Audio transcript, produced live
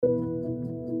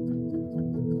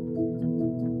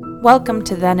Welcome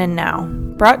to Then and Now,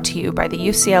 brought to you by the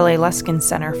UCLA Luskin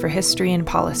Center for History and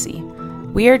Policy.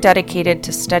 We are dedicated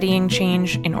to studying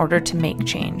change in order to make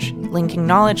change, linking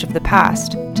knowledge of the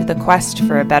past to the quest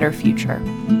for a better future.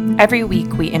 Every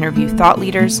week, we interview thought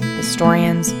leaders,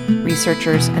 historians,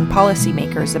 researchers, and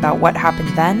policymakers about what happened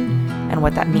then and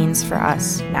what that means for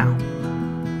us now.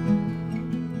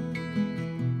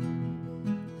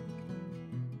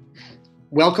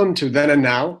 Welcome to Then and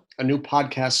Now, a new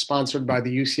podcast sponsored by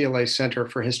the UCLA Center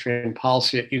for History and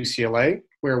Policy at UCLA,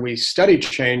 where we study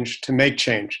change to make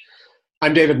change.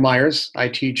 I'm David Myers. I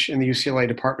teach in the UCLA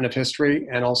Department of History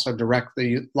and also direct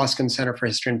the Luskin Center for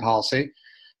History and Policy.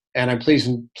 And I'm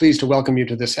pleased to welcome you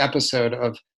to this episode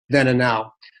of Then and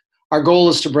Now. Our goal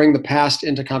is to bring the past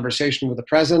into conversation with the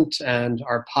present, and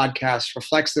our podcast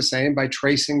reflects this aim by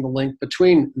tracing the link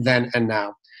between then and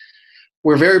now.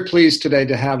 We're very pleased today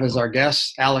to have as our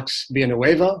guest Alex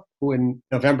Villanueva, who in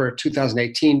November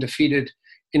 2018 defeated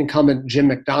incumbent Jim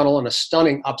McDonnell in a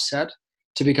stunning upset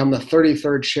to become the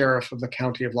 33rd sheriff of the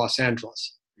County of Los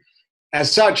Angeles.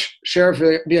 As such, Sheriff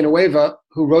Villanueva,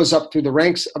 who rose up through the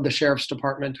ranks of the Sheriff's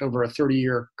Department over a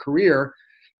 30-year career,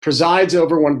 presides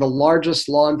over one of the largest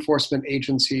law enforcement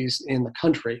agencies in the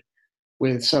country,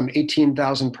 with some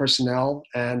 18,000 personnel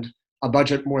and a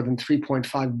budget more than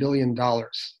 $3.5 billion.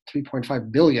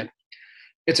 $3.5 billion.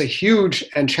 It's a huge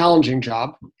and challenging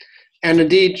job. And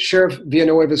indeed, Sheriff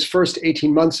Villanueva's first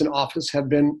 18 months in office have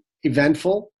been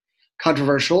eventful,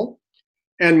 controversial,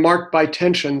 and marked by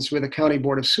tensions with the County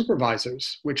Board of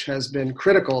Supervisors, which has been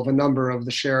critical of a number of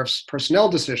the sheriff's personnel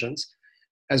decisions,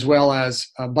 as well as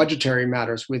budgetary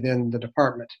matters within the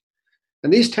department.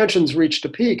 And these tensions reached a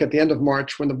peak at the end of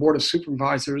March when the Board of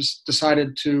Supervisors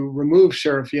decided to remove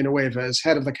Sheriff Villanueva as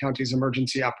head of the county's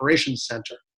Emergency Operations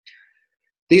Center.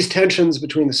 These tensions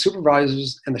between the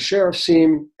supervisors and the sheriff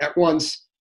seem at once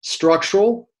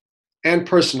structural and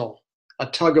personal, a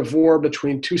tug of war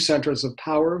between two centers of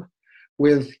power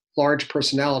with large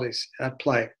personalities at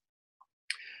play.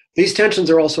 These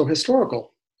tensions are also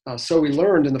historical. So we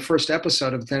learned in the first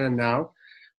episode of Then and Now,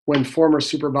 when former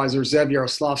Supervisor Zev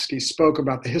Yaroslavsky spoke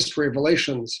about the history of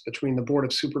relations between the Board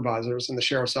of Supervisors and the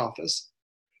Sheriff's Office.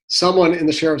 Someone in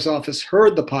the Sheriff's Office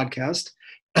heard the podcast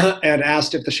and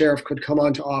asked if the Sheriff could come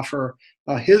on to offer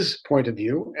his point of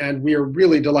view, and we are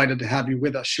really delighted to have you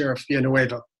with us, Sheriff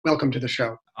Villanueva. Welcome to the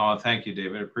show. Oh, thank you,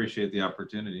 David. I appreciate the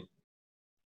opportunity.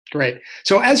 Great.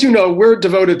 So as you know, we're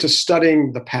devoted to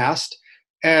studying the past,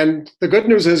 and the good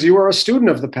news is you are a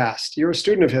student of the past. You're a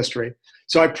student of history.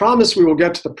 So I promise we will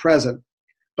get to the present,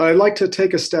 but I'd like to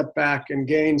take a step back and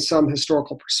gain some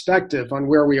historical perspective on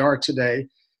where we are today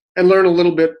and learn a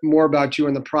little bit more about you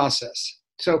in the process.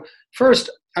 So first,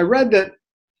 I read that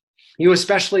you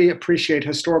especially appreciate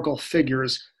historical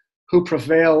figures who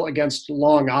prevail against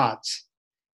long odds.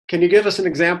 Can you give us an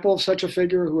example of such a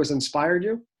figure who has inspired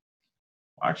you?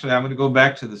 Actually, I'm going to go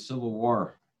back to the Civil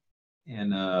War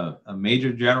and a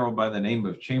major general by the name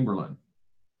of Chamberlain.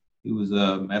 He was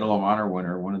a Medal of Honor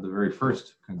winner, one of the very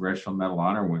first Congressional Medal of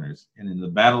Honor winners. And in the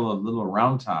Battle of Little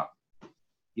Round Top,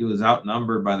 he was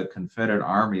outnumbered by the Confederate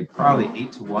Army, probably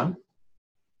 8-1.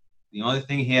 The only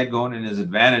thing he had going in his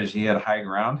advantage, he had high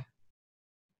ground.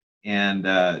 And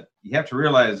you have to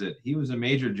realize that he was a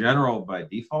major general by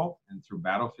default and through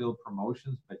battlefield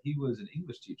promotions, but he was an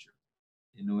English teacher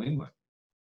in New England.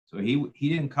 So he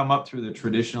didn't come up through the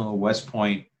traditional West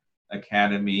Point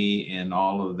Academy and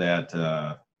all of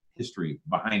that history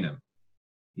behind him.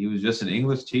 He was just an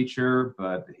English teacher,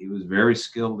 but he was a very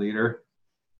skilled leader.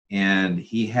 And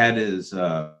he had his,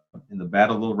 in the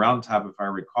Battle of Little Round Top, if I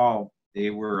recall, they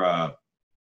were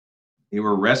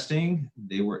resting.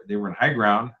 They were in high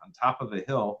ground on top of a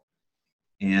hill,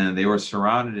 and they were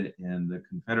surrounded, and the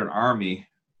Confederate Army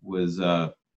was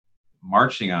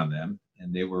marching on them,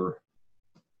 and they were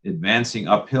advancing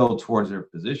uphill towards their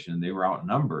position. They were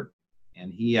outnumbered,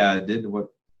 and he did what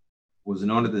was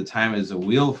known at the time as a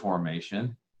wheel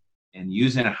formation, and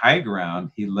using high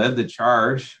ground, he led the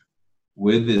charge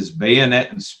with his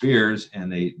bayonet and spears,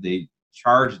 and they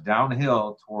charged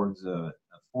downhill towards a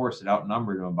force that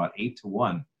outnumbered him about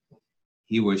 8-1.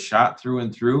 He was shot through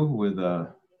and through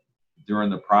during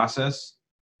the process,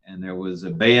 and there was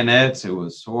bayonets, it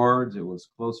was swords, it was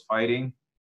close fighting,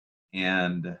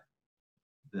 and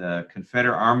the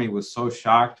Confederate Army was so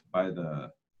shocked by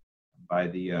the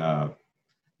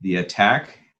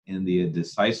attack and the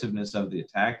decisiveness of the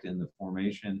attack and the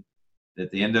formation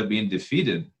that they ended up being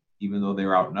defeated, even though they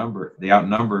were outnumbered. They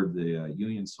outnumbered the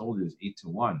Union soldiers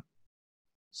 8-1.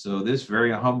 So this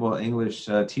very humble English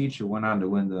teacher went on to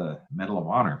win the Medal of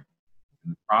Honor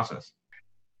in the process.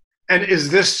 And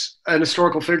is this an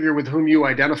historical figure with whom you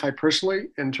identify personally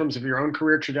in terms of your own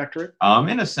career trajectory?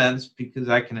 In a sense, because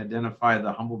I can identify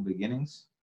the humble beginnings.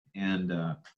 And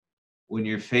when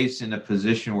you're faced in a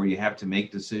position where you have to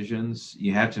make decisions,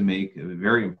 you have to make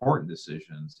very important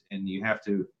decisions. And you have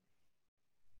to,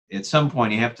 at some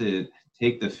point, you have to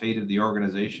take the fate of the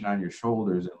organization on your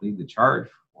shoulders and lead the charge.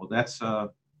 Well, that's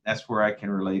where I can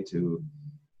relate to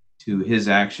his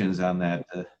actions on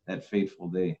that fateful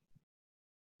day.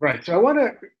 Right. So I want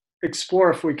to explore,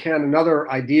 if we can, another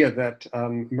idea that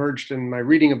emerged in my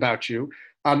reading about you.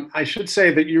 I should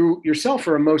say that you yourself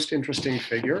are a most interesting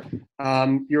figure.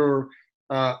 You're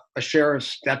a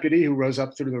sheriff's deputy who rose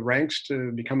up through the ranks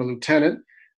to become a lieutenant,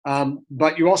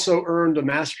 but you also earned a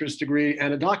master's degree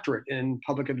and a doctorate in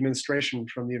public administration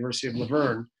from the University of La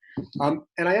Verne.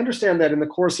 And I understand that in the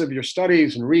course of your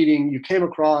studies and reading, you came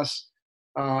across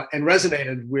and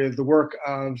resonated with the work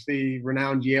of the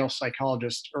renowned Yale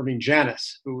psychologist Irving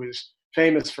Janis, who is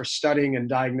famous for studying and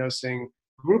diagnosing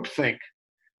groupthink,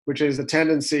 which is a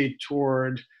tendency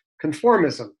toward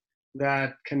conformism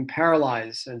that can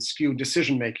paralyze and skew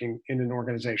decision-making in an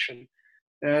organization.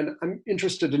 And I'm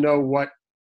interested to know what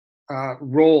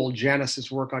role Janis's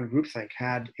work on groupthink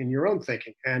had in your own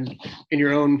thinking and in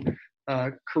your own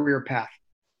career path.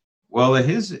 Well,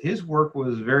 his work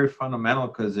was very fundamental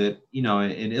because in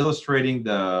illustrating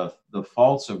the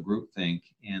faults of groupthink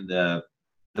and the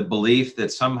belief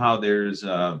that somehow there's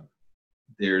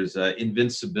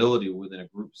invincibility within a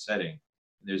group setting,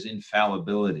 there's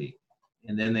infallibility,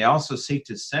 and then they also seek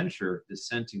to censure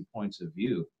dissenting points of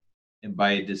view, and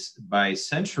by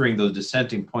censuring those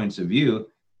dissenting points of view,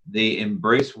 they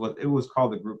embrace what it was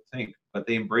called the groupthink, but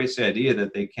they embrace the idea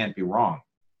that they can't be wrong.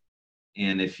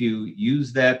 And if you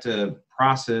use that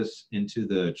process into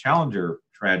the Challenger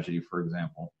tragedy, for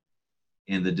example,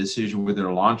 and the decision whether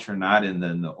to launch or not, and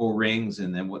then the O-rings,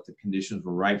 and then what the conditions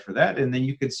were right for that, and then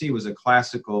you could see it was a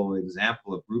classical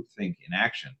example of groupthink in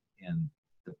action and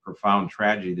the profound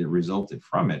tragedy that resulted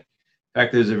from it. In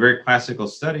fact, there's a very classical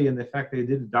study, and the fact they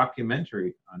did a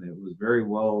documentary on it. It was very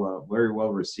well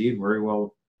received, very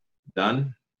well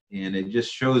done, and it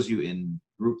just shows you in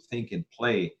groupthink and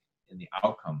play and the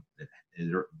outcome that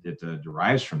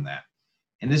derives from that.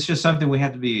 And it's just something we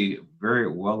have to be very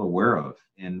well aware of.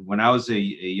 And when I was a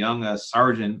young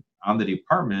sergeant on the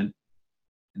department,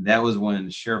 and that was when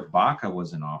Sheriff Baca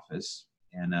was in office,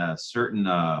 and a certain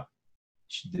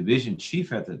division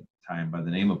chief at the time by the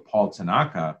name of Paul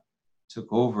Tanaka took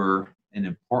over an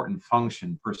important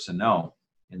function, personnel,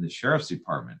 in the sheriff's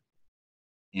department.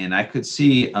 And I could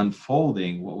see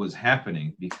unfolding what was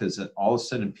happening, because all of a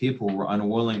sudden people were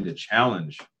unwilling to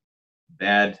challenge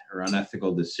bad or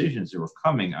unethical decisions that were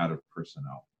coming out of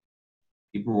personnel.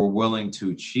 People were willing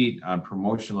to cheat on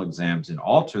promotional exams and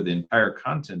alter the entire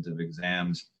content of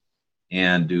exams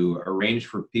and to arrange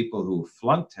for people who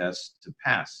flunk tests to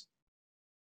pass.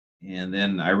 And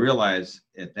then I realized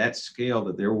at that scale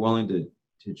that they were willing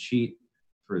to cheat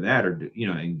for that, or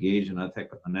engage in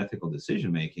unethical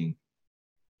decision making.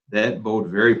 That bode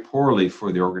very poorly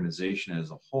for the organization as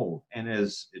a whole. And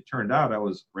as it turned out, I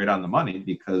was right on the money,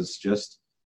 because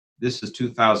this is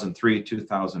 2003,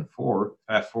 2004,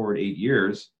 fast forward 8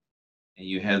 years, and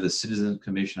you have the Citizens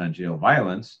Commission on Jail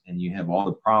Violence, and you have all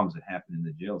the problems that happen in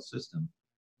the jail system,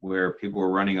 where people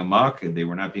were running amok and they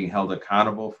were not being held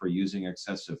accountable for using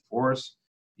excessive force.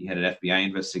 You had an FBI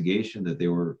investigation that they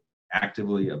were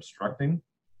actively obstructing,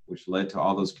 which led to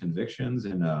all those convictions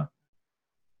and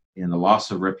the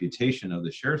loss of reputation of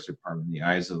the sheriff's department in the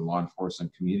eyes of the law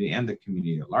enforcement community and the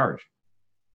community at large.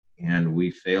 And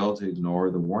we failed to ignore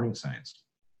the warning signs.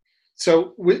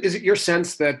 So is it your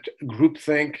sense that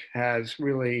groupthink has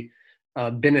really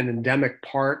been an endemic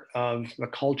part of the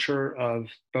culture of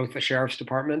both the sheriff's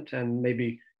department and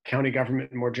maybe county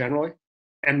government more generally?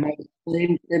 And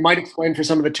it might explain for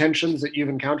some of the tensions that you've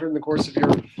encountered in the course of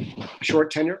your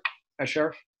short tenure as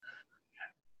sheriff?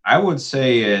 I would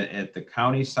say at the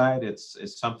county side, it's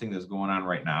something that's going on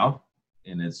right now,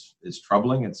 and it's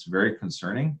troubling. It's very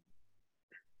concerning.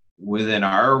 Within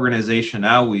our organization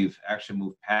now, we've actually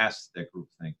moved past that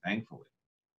groupthink, thankfully,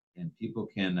 and people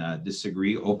can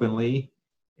disagree openly,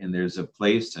 and there's a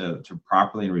place to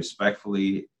properly and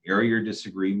respectfully air your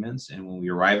disagreements. And when we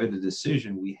arrive at a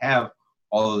decision, we have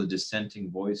all of the dissenting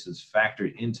voices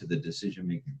factored into the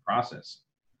decision-making process.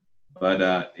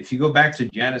 But if you go back to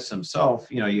Janis himself,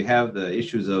 you have the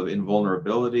issues of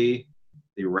invulnerability,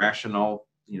 the rationale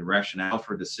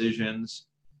for decisions.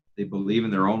 They believe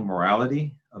in their own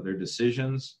morality of their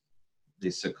decisions. They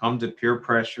succumb to peer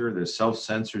pressure, their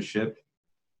self-censorship,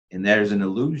 and there's an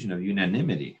illusion of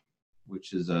unanimity,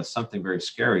 which is something very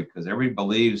scary, because everybody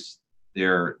believes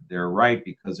they're right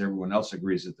because everyone else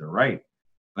agrees that they're right.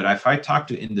 But if I talk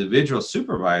to individual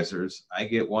supervisors, I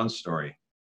get one story.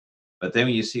 But then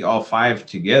when you see all five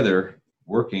together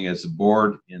working as a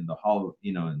board in the hall,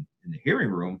 in the hearing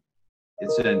room,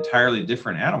 it's an entirely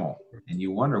different animal. And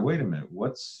you wonder, wait a minute,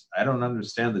 I don't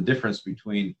understand the difference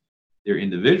between their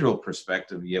individual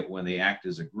perspective, yet when they act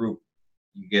as a group,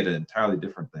 you get an entirely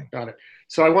different thing. Got it.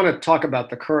 So I want to talk about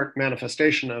the current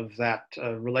manifestation of that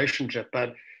relationship,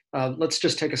 but let's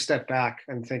just take a step back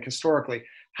and think historically.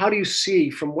 How do you see,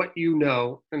 from what you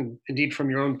know, and indeed from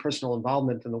your own personal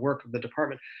involvement in the work of the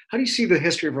department, how do you see the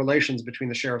history of relations between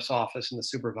the sheriff's office and the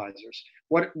supervisors?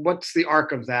 What's the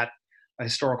arc of that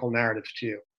historical narrative to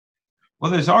you?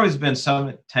 Well, there's always been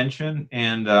some tension,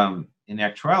 and in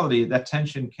actuality, that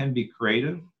tension can be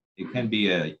creative. It can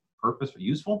be a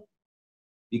useful,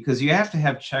 because you have to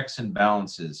have checks and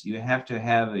balances. You have to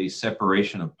have a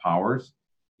separation of powers.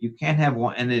 You can't have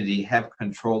one entity have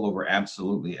control over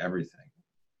absolutely everything,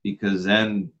 because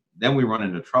then we run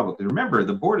into trouble. Because remember,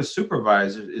 the Board of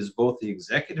Supervisors is both the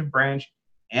executive branch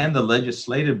and the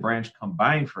legislative branch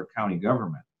combined for county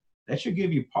government. That should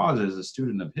give you pause as a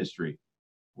student of history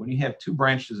when you have two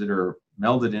branches that are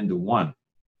melded into one.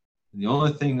 And the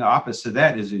only thing opposite of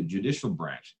that is a judicial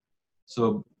branch.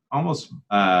 So almost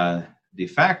de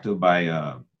facto,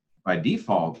 by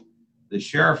default, the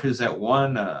sheriff is that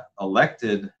one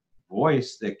elected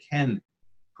voice that can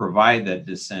provide that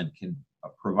dissent, can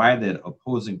provide that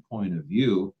opposing point of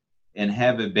view, and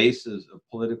have a basis of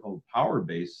political power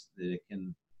base that it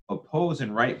can oppose,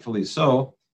 and rightfully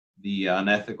so, the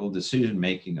unethical decision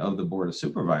making of the Board of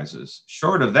Supervisors.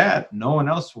 Short of that, no one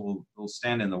else will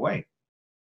stand in the way,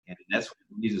 and that's what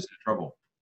leads us into trouble.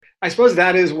 I suppose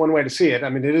that is one way to see it. I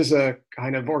mean, it is a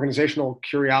kind of organizational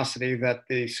curiosity that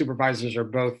the supervisors are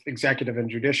both executive and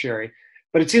judiciary.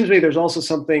 But it seems to me there's also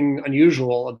something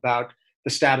unusual about the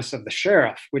status of the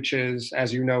sheriff, which is,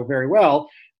 as you know very well,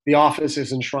 the office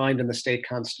is enshrined in the state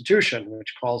constitution,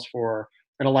 which calls for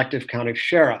an elective county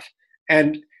sheriff.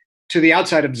 And to the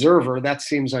outside observer, that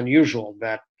seems unusual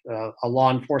that a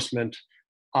law enforcement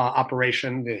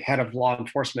operation, the head of law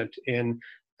enforcement in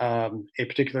a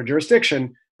particular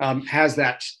jurisdiction, has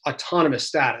that autonomous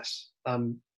status.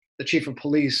 The chief of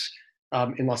police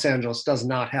in Los Angeles does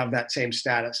not have that same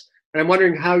status. And I'm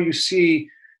wondering how you see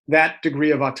that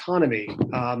degree of autonomy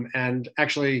and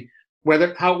actually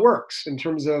how it works in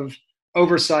terms of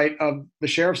oversight of the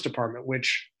sheriff's department,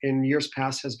 which in years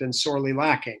past has been sorely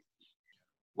lacking.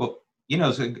 Well,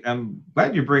 so I'm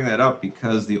glad you bring that up,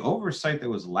 because the oversight that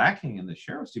was lacking in the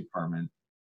sheriff's department,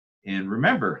 and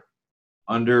remember,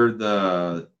 under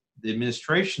the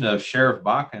administration of Sheriff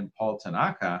Baca and Paul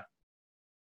Tanaka,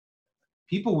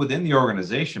 people within the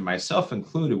organization, myself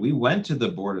included, we went to the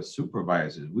Board of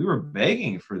Supervisors. We were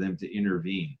begging for them to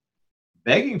intervene,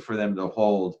 begging for them to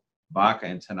hold Baca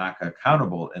and Tanaka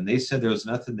accountable. And they said there was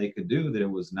nothing they could do, that it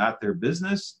was not their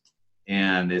business,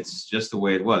 and it's just the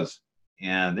way it was.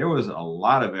 And there was a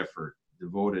lot of effort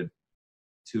devoted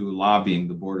to lobbying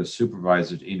the Board of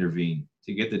Supervisors to intervene,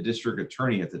 to get the district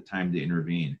attorney at the time to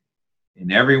intervene.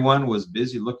 And everyone was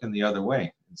busy looking the other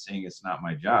way and saying, it's not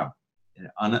my job.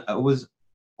 And it was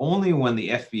only when the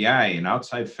FBI, an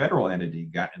outside federal entity,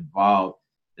 got involved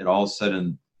that all of a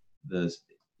sudden the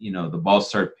ball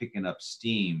started picking up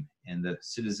steam and the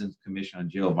Citizens Commission on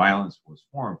Jail Violence was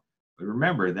formed. But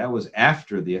remember, that was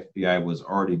after the FBI was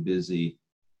already busy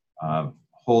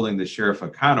holding the sheriff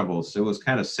accountable. So it was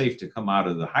kind of safe to come out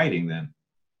of the hiding then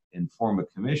and form a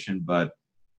commission. But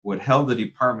what held the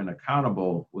department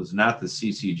accountable was not the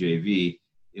CCJV.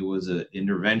 It was an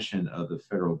intervention of the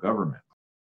federal government.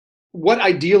 What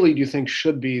ideally do you think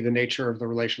should be the nature of the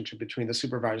relationship between the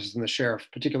supervisors and the sheriff,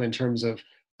 particularly in terms of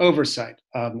oversight?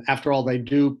 After all, they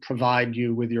do provide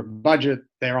you with your budget.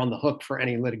 They're on the hook for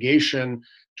any litigation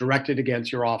directed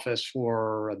against your office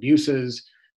for abuses.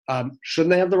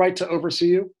 Shouldn't they have the right to oversee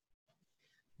you?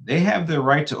 They have the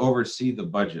right to oversee the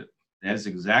budget. That is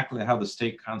exactly how the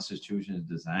state constitution is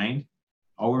designed.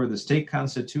 However, the state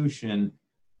constitution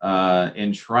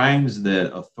enshrines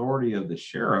the authority of the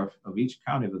sheriff of each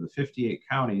county, of the 58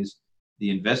 counties, the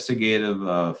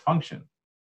investigative function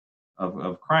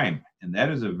of crime. And that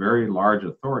is a very large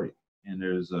authority. And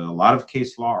there's a lot of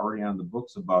case law already on the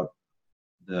books about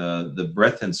the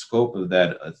breadth and scope of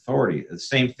that authority. The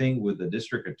same thing with the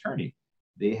district attorney.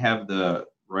 They have the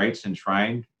rights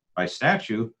enshrined by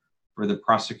statute for the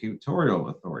prosecutorial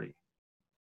authority.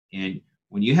 And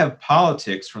when you have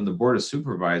politics from the Board of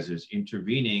Supervisors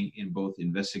intervening in both the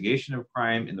investigation of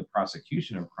crime and the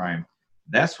prosecution of crime,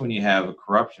 that's when you have a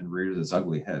corruption rears its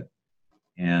ugly head.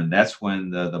 And that's when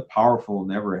the powerful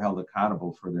never held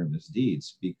accountable for their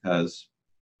misdeeds, because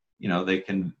they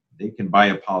can buy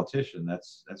a politician.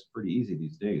 That's pretty easy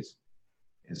these days,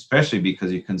 especially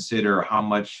because you consider how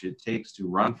much it takes to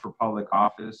run for public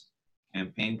office,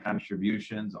 campaign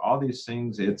contributions, all these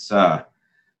things. It's the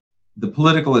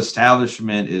political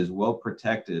establishment is well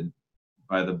protected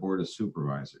by the Board of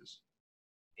Supervisors.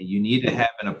 And you need to have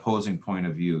an opposing point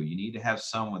of view. You need to have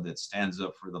someone that stands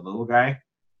up for the little guy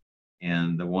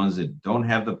and the ones that don't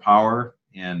have the power.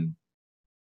 And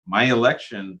my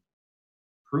election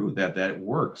proved that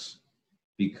works,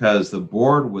 because the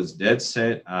board was dead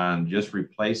set on just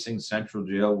replacing Central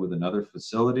Jail with another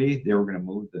facility. They were going to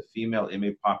move the female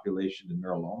inmate population to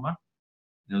Mira Loma.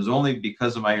 And it was only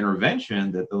because of my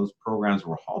intervention that those programs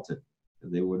were halted,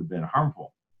 because they would have been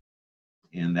harmful.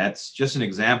 And that's just an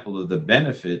example of the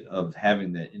benefit of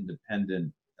having the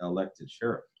independent elected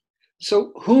sheriff.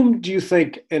 So whom do you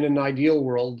think in an ideal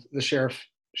world the sheriff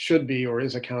should be or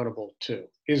is accountable to?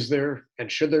 Is there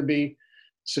and should there be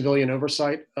civilian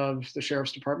oversight of the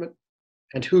sheriff's department?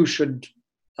 And who should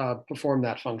perform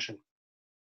that function?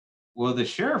 Well, the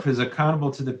sheriff is accountable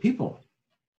to the people.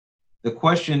 The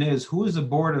question is, who is the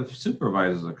Board of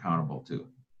Supervisors accountable to?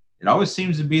 It always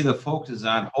seems to be the focus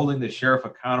on holding the sheriff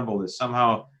accountable, that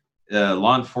somehow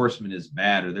law enforcement is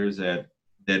bad, or there's that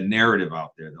narrative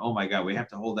out there that, oh my God, we have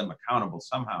to hold them accountable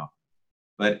somehow.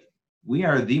 But we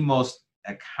are the most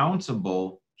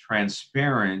accountable,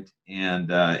 transparent,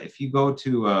 and if you go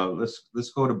to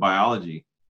let's go to biology,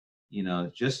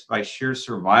 just by sheer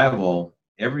survival,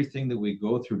 everything that we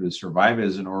go through to survive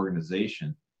as an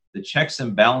organization, the checks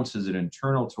and balances that are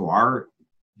internal to our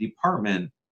department,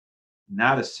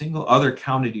 not a single other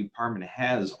county department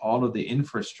has all of the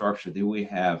infrastructure that we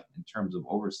have in terms of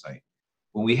oversight.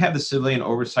 When we have the Civilian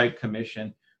Oversight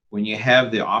Commission, when you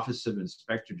have the Office of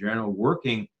Inspector General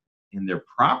working in their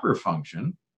proper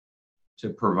function to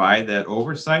provide that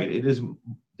oversight, it is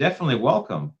definitely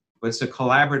welcome, but it's a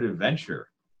collaborative venture.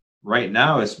 Right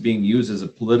now, it's being used as a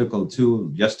political tool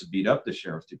just to beat up the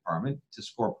sheriff's department to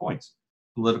score points,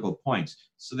 political points.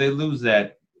 So they lose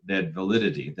that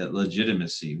validity, that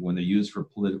legitimacy when they're used for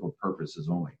political purposes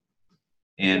only.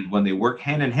 And when they work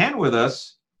hand in hand with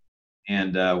us,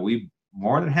 and we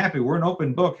more than happy, we're an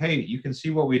open book. Hey, you can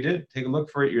see what we did. Take a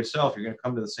look for it yourself. You're going to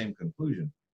come to the same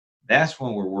conclusion. That's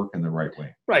when we're working the right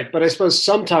way. Right. But I suppose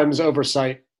sometimes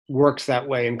oversight works that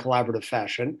way in collaborative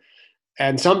fashion.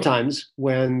 And sometimes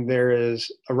when there is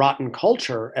a rotten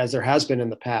culture, as there has been in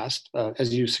the past,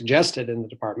 as you suggested in the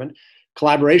department,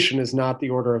 collaboration is not the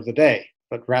order of the day,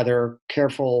 but rather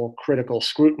careful, critical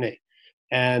scrutiny.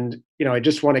 And, I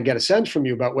just want to get a sense from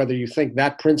you about whether you think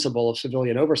that principle of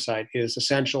civilian oversight is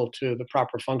essential to the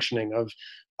proper functioning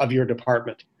of your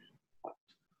department.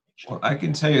 Well, I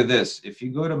can tell you this. If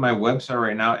you go to my website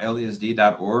right now,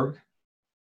 lesd.org,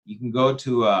 you can go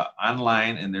to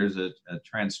online, and there's a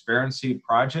transparency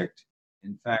project.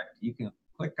 In fact, you can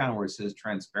click on where it says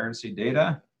transparency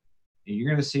data, and you're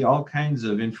going to see all kinds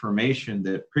of information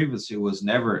that previously was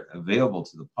never available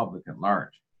to the public at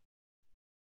large.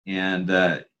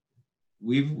 And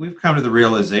we've come to the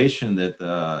realization that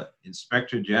the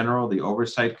Inspector General, the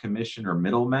Oversight Commission, are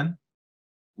middlemen.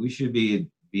 We should be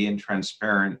being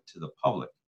transparent to the public.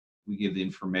 We give the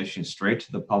information straight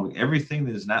to the public. Everything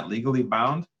that is not legally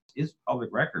bound is public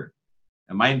record.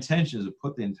 And my intention is to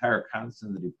put the entire contents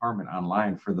of the department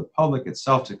online for the public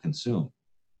itself to consume,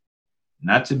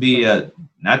 not to be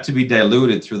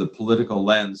diluted through the political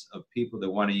lens of people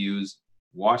that want to use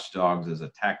watchdogs as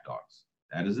attack dogs.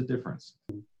 That is a difference.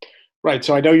 Right.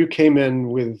 So I know you came in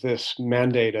with this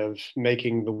mandate of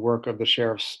making the work of the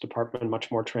sheriff's department much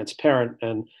more transparent,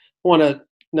 and I want to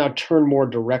now turn more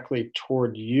directly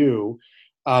toward you.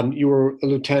 You were a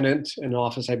lieutenant in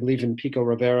office, I believe, in Pico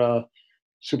Rivera,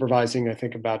 supervising, I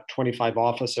think, about 25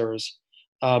 officers.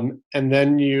 And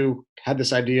then you had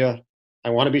this idea, I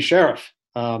want to be sheriff,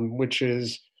 which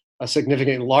is a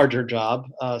significantly larger job,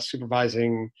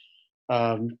 supervising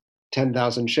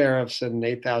 10,000 sheriffs and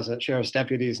 8,000 sheriff's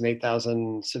deputies and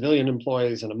 8,000 civilian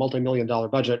employees and a multi-million-dollar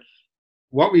budget.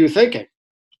 What were you thinking?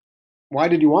 Why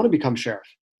did you want to become sheriff?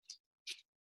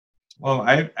 Well,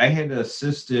 I had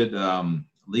assisted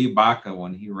Lee Baca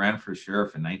when he ran for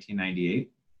sheriff in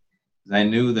 1998. I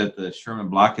knew that the Sherman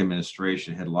Block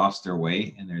administration had lost their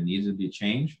way and there needed to be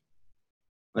change.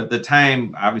 But at the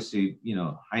time, obviously,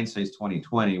 hindsight's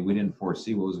 2020. We didn't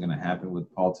foresee what was going to happen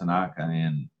with Paul Tanaka,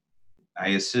 and I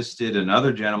assisted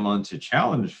another gentleman to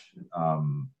challenge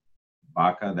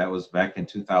Baca. That was back in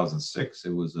 2006. It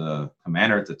was a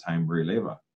commander at the time, Bray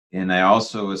Leva. And I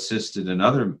also assisted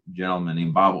another gentleman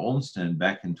named Bob Olmsted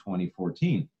back in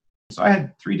 2014. So I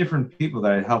had 3 different people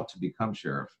that I helped to become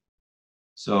sheriff.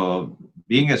 So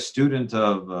being a student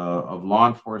of law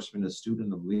enforcement, a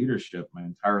student of leadership my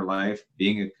entire life,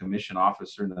 being a commissioned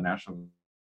officer in the National,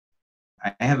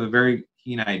 I have a very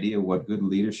keen idea what good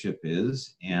leadership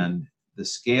is, and the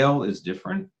scale is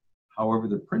different. However,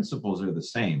 the principles are the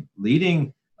same.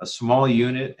 Leading a small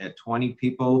unit at 20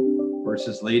 people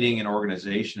versus leading an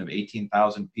organization of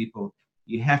 18,000 people,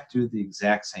 you have to do the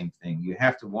exact same thing. You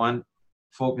have to, one,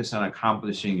 focus on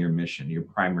accomplishing your mission, your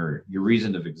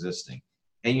reason of existing,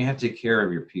 and you have to take care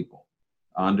of your people.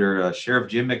 Under Sheriff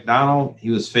Jim McDonnell,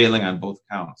 he was failing on both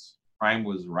counts. Crime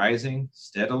was rising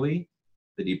steadily.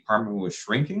 The department was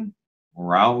shrinking.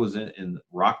 Morale was in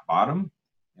rock bottom.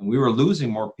 And we were losing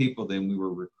more people than we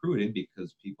were recruiting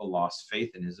because people lost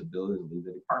faith in his ability to lead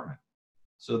the department.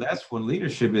 So that's when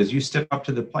leadership is. You step up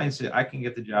to the plate and say, I can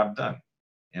get the job done.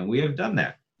 And we have done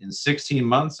that. In 16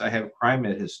 months, I have crime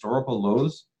at historical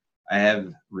lows. I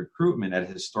have recruitment at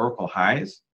historical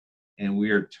highs. And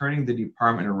we are turning the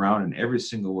department around in every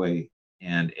single way.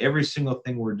 And every single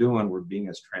thing we're doing, we're being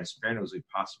as transparent as we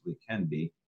possibly can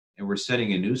be. And we're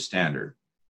setting a new standard.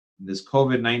 This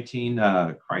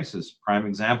COVID-19 crisis, prime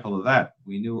example of that.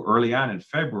 We knew early on in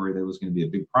February there was going to be a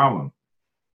big problem.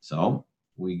 So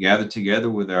we gathered together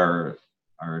with our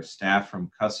staff from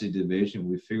custody division.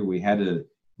 We figured we had to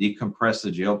decompress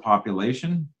the jail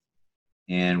population,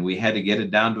 and we had to get it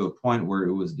down to a point where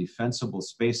it was defensible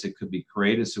space that could be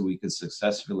created so we could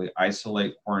successfully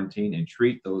isolate, quarantine, and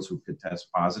treat those who could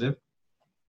test positive.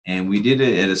 And we did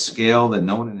it at a scale that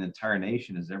no one in the entire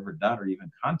nation has ever done or even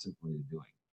contemplated doing.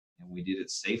 And we did it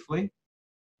safely.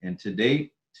 And today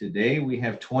we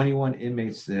have 21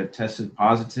 inmates that have tested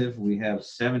positive. We have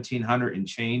 1,700 and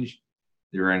change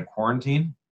that are in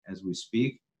quarantine as we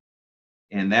speak.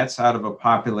 And that's out of a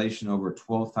population of over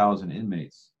 12,000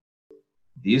 inmates.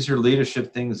 These are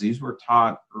leadership things. These were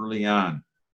taught early on.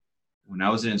 When I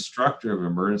was an instructor of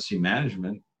emergency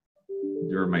management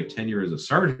during my tenure as a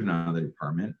sergeant on the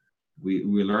department, we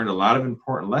learned a lot of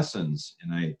important lessons,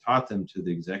 and I taught them to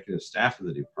the executive staff of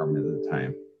the department at the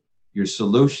time. Your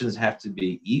solutions have to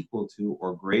be equal to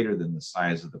or greater than the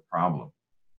size of the problem.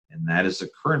 And that is the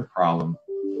current problem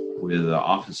with the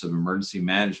Office of Emergency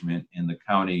Management and the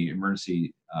county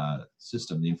emergency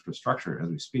system, the infrastructure as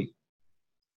we speak.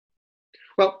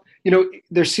 Well,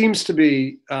 there seems to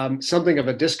be something of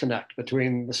a disconnect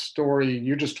between the story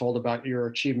you just told about your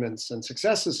achievements and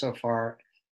successes so far,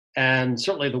 and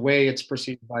certainly the way it's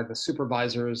perceived by the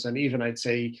supervisors and even, I'd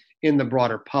say, in the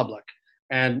broader public.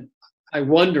 And I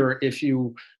wonder if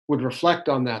you would reflect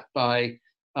on that by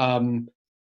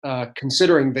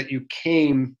considering that you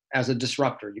came as a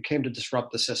disruptor. You came to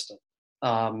disrupt the system.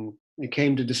 You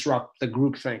came to disrupt the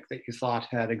groupthink that you thought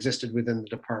had existed within the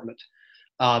department.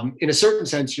 In a certain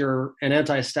sense, you're an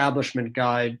anti-establishment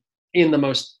guy in the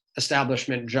most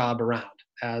establishment job around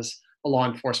as a law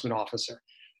enforcement officer.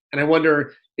 And I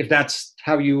wonder if that's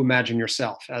how you imagine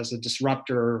yourself, as a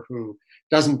disruptor who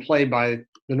doesn't play by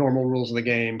the normal rules of the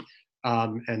game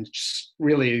and just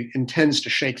really intends to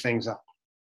shake things up.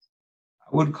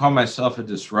 I wouldn't call myself a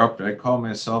disruptor. I call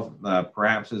myself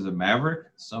perhaps as a maverick,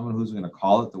 someone who's going to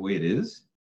call it the way it is.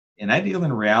 And I deal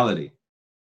in reality.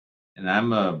 And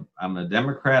I'm a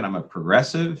Democrat. I'm a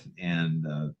progressive, and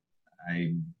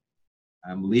I'm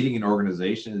leading an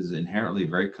organization that is inherently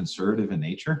very conservative in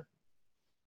nature.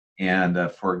 And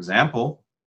for example,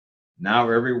 now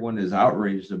everyone is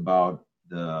outraged about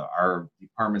our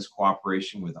department's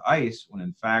cooperation with ICE, when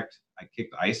in fact I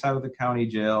kicked ICE out of the county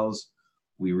jails.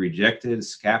 We rejected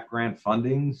SCAP grant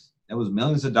fundings. That was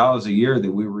millions of dollars a year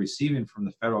that we were receiving from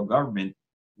the federal government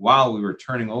while we were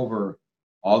turning over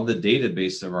all the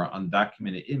database of our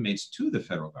undocumented inmates to the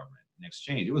federal government in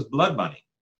exchange. It was blood money,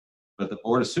 but the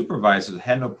Board of Supervisors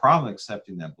had no problem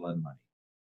accepting that blood money.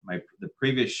 The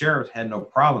previous sheriff had no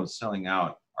problem selling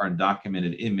out our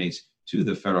undocumented inmates to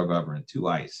the federal government, to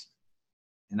ICE.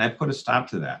 And I put a stop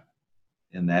to that.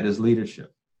 And that is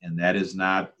leadership. And that is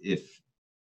not, if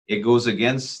it goes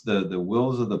against the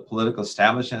wills of the political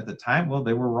establishment at the time, well,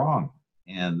 they were wrong.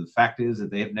 And the fact is that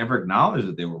they have never acknowledged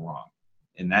that they were wrong.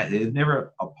 And that they've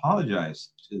never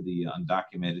apologized to the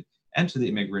undocumented and to the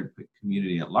immigrant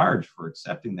community at large for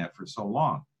accepting that for so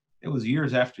long. It was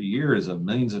years after years of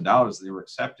millions of dollars they were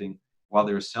accepting while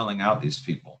they were selling out these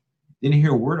people. Didn't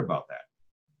hear a word about that.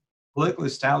 Political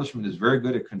establishment is very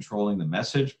good at controlling the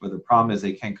message, but the problem is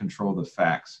they can't control the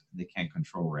facts. They can't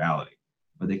control reality,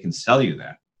 but they can sell you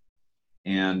that.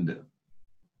 And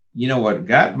you know what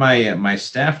got my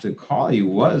staff to call you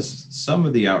was some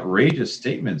of the outrageous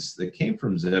statements that came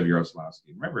from Zev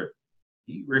Yaroslavsky. Remember,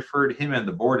 he referred him and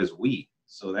the board as we.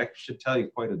 So that should tell you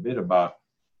quite a bit about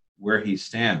where he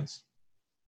stands.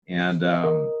 And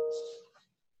the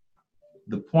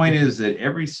point is that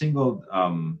every single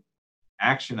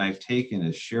action I've taken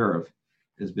as sheriff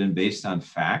has been based on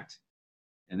fact.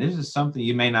 And this is something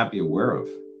you may not be aware of.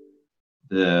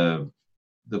 The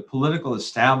political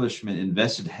establishment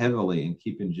invested heavily in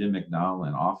keeping Jim McDonnell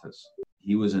in office.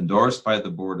 He was endorsed by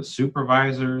the Board of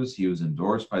Supervisors. He was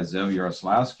endorsed by Zev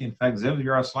Yaroslavsky. In fact, Zev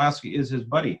Yaroslavsky is his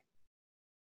buddy.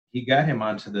 He got him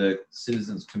onto the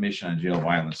Citizens Commission on Jail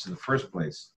Violence in the first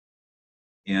place.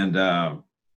 And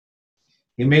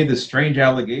he made the strange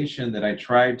allegation that I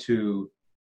tried to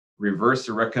reverse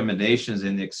the recommendations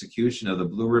in the execution of the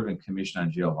Blue Ribbon Commission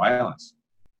on Jail Violence,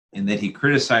 and that he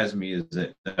criticized me as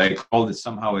that I called it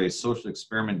somehow a social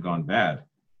experiment gone bad.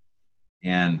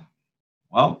 And,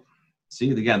 well,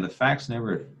 see, again, the facts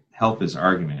never help his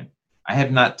argument. I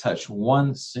have not touched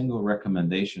one single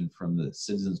recommendation from the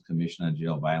Citizens Commission on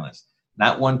Jail Violence,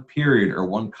 not one period or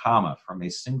one comma from a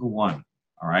single one,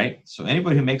 all right? So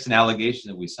anybody who makes an allegation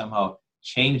that we somehow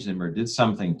changed them or did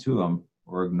something to them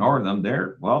or ignore them,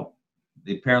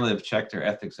 they apparently have checked their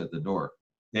ethics at the door.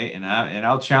 Okay, and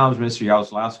I'll challenge Mr.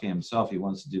 Yaroslavsky himself. He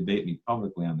wants to debate me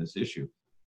publicly on this issue.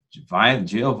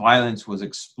 Jail violence was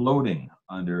exploding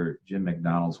under Jim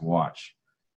McDonnell's watch.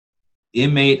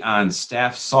 Inmate on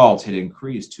staff assault had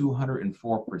increased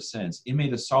 204%.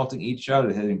 Inmate assaulting each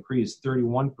other had increased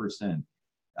 31%.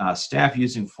 Staff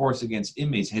using force against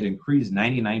inmates had increased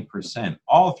 99%.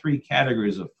 All three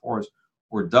categories of force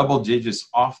were double digits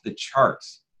off the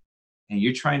charts. And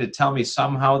you're trying to tell me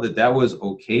somehow that was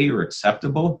okay or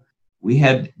acceptable? We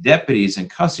had deputies and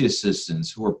custody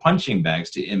assistants who were punching bags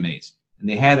to inmates, and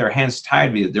they had their hands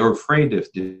tied because they were afraid to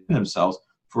defend themselves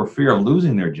for fear of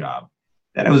losing their job.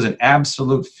 That was an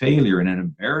absolute failure and an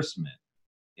embarrassment.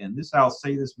 And I'll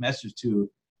say this message to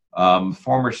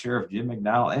former Sheriff Jim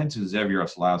McDonnell and to Zev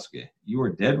Yaroslavsky. You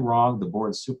were dead wrong. The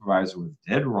board supervisor was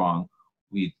dead wrong.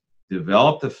 We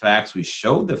developed the facts. We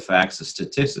showed the facts. The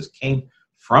statistics came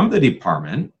from the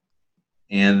department,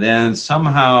 and then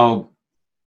somehow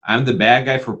I'm the bad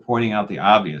guy for pointing out the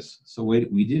obvious. So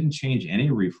we didn't change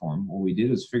any reform. What we did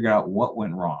is figure out what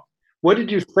went wrong. What did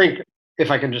you think,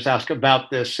 if I can just ask, about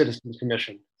the Citizens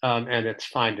Commission and its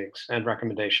findings and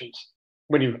recommendations?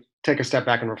 When you take a step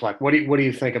back and reflect, what do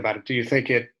you think about it? Do you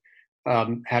think it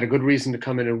had a good reason to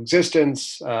come into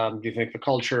existence? Do you think the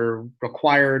culture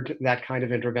required that kind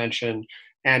of intervention?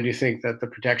 And do you think that the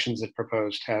protections it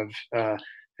proposed have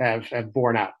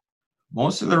borne out?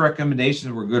 Most of the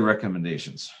recommendations were good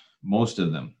recommendations. Most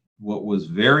of them. What was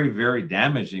very, very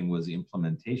damaging was the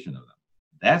implementation of them.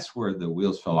 That's where the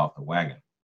wheels fell off the wagon.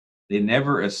 They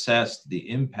never assessed the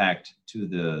impact to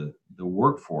the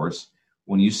workforce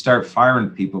when you start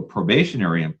firing people,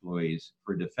 probationary employees,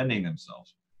 for defending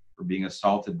themselves, for being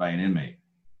assaulted by an inmate.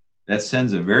 That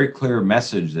sends a very clear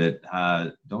message that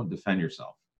don't defend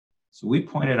yourself. So we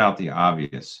pointed out the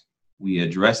obvious. We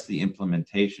addressed the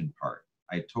implementation part.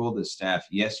 I told the staff,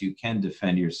 yes, you can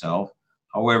defend yourself.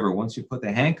 However, once you put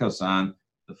the handcuffs on,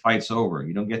 the fight's over.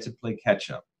 You don't get to play catch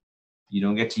up. You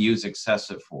don't get to use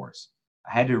excessive force.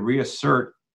 I had to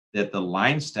reassert that the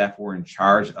line staff were in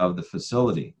charge of the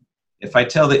facility. If I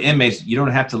tell the inmates, you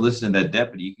don't have to listen to that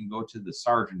deputy, you can go to the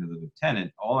sergeant or the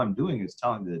lieutenant, all I'm doing is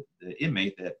telling the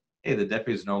inmate that, hey, the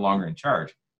deputy is no longer in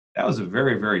charge. That was a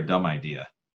very, very dumb idea.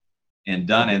 And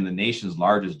done in the nation's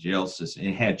largest jail system,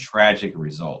 it had tragic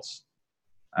results.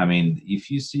 I mean, if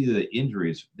you see the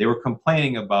injuries, they were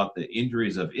complaining about the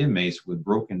injuries of inmates with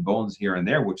broken bones here and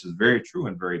there, which is very true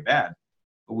and very bad.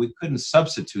 But we couldn't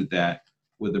substitute that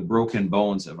with the broken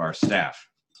bones of our staff.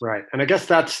 Right. And I guess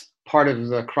that's part of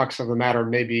the crux of the matter,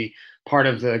 maybe part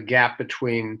of the gap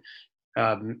between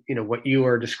what you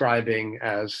are describing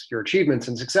as your achievements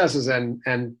and successes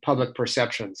and public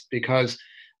perceptions. Because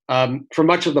for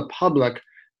much of the public,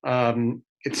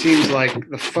 it seems like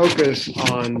the focus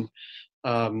on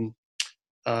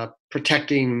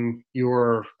protecting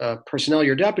your personnel,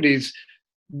 your deputies,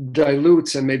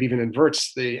 dilutes and maybe even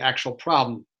inverts the actual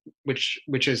problem, which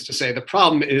is to say the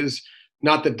problem is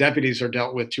not that deputies are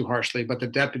dealt with too harshly, but the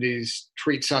deputies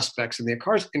treat suspects and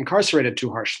the incarcerated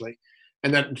too harshly.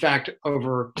 And that, in fact,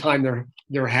 over time,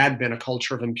 there had been a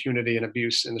culture of impunity and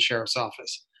abuse in the sheriff's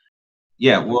office.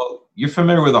 Yeah, well, you're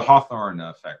familiar with the Hawthorne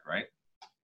effect, right?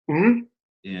 Mm-hmm.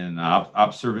 In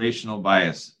observational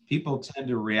bias, people tend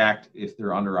to react if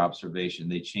they're under observation.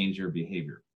 They change their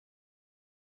behavior.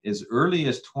 As early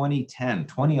as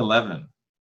 2011,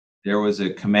 there was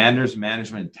a commanders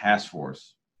management task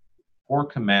force, 4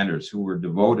 commanders who were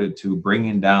devoted to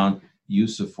bringing down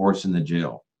use of force in the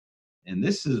jail. And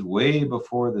this is way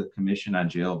before the Commission on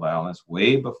Jail Violence,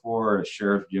 way before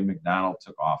Sheriff Jim McDonnell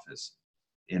took office.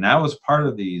 And I was part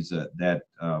of these,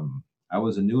 I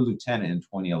was a new lieutenant in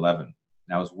 2011,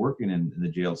 and I was working in the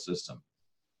jail system.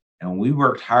 And we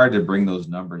worked hard to bring those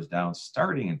numbers down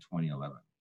starting in 2011,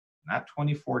 not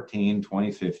 2014,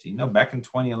 2015, no, back in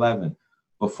 2011,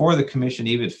 before the commission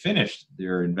even finished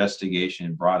their investigation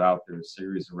and brought out their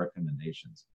series of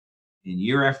recommendations. And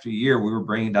year after year, we were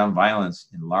bringing down violence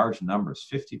in large numbers,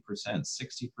 50%,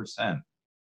 60%.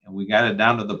 And we got it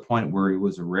down to the point where it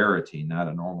was a rarity, not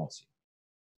a normalcy.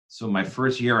 So my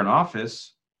first year in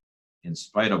office, in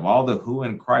spite of all the hue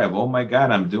and cry of, oh my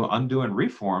God, I'm doing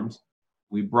reforms,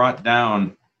 we brought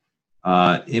down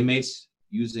inmates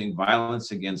using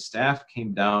violence against staff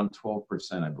came down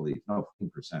 12%, I believe, no,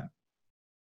 15%.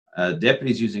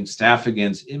 Deputies using staff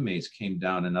against inmates came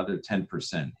down another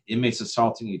 10%. Inmates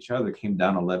assaulting each other came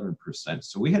down 11%.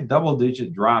 So we had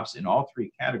double-digit drops in all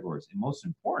three categories. And most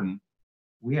important,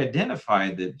 we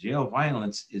identified that jail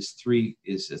violence is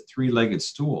a three-legged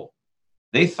stool.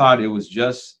 They thought it was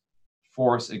just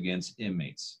force against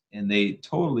inmates, and they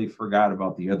totally forgot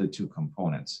about the other two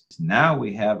components. Now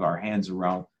we have our hands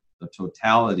around the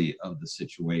totality of the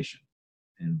situation,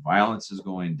 and violence is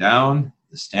going down,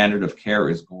 the standard of care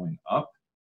is going up,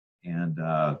 and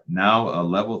now a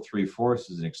level 3 force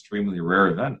is an extremely rare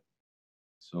event.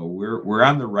 So we're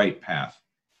on the right path,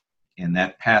 and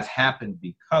that path happened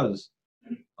because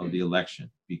of the election,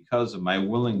 because of my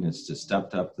willingness to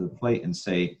step up to the plate and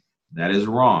say, that is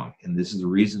wrong, and this is the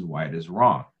reasons why it is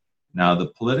wrong. Now, the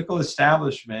political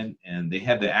establishment, and they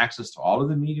have the access to all of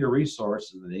the media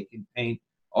resources that they can paint,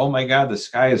 oh my God, the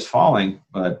sky is falling,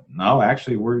 but no,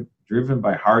 actually, we're driven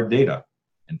by hard data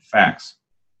and facts.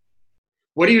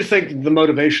 What do you think the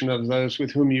motivation of those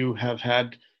with whom you have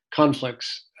had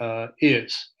conflicts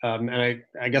is? And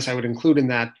I guess I would include in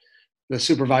that the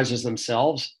supervisors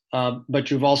themselves, but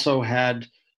you've also had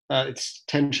its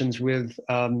tensions with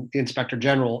the Inspector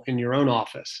General in your own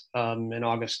office. In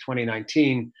August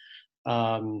 2019,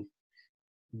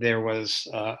 there was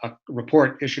a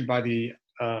report issued by the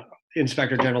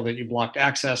Inspector General that you blocked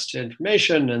access to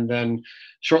information, and then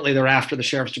shortly thereafter, the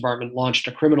Sheriff's Department launched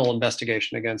a criminal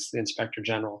investigation against the Inspector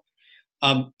General.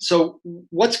 So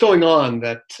what's going on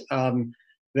that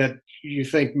you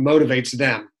think motivates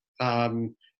them?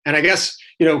 And I guess,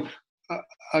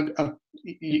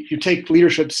 you take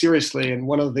leadership seriously, and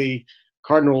one of the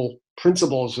cardinal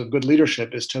principles of good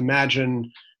leadership is to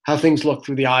imagine how things look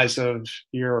through the eyes of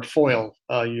your foil,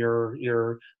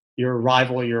 your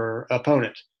rival, your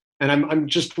opponent. And I'm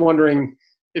just wondering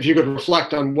if you could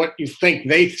reflect on what you think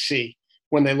they see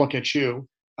when they look at you,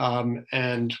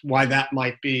 and why that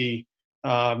might be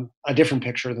a different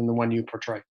picture than the one you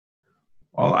portray.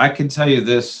 Well, I can tell you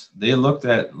this: they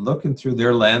looking through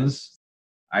their lens.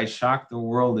 I shocked the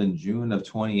world in June of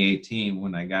 2018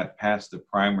 when I got past the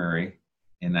primary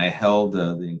and I held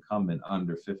the incumbent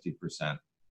under 50%.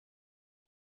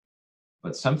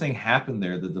 But something happened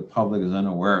there that the public is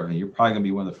unaware of, and you're probably going to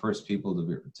be one of the first people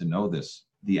to know this.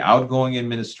 The outgoing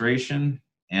administration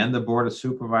and the Board of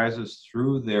Supervisors,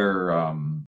 through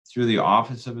the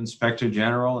Office of Inspector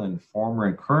General and former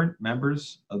and current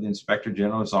members of the Inspector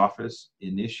General's office,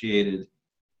 initiated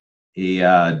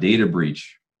a data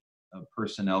breach of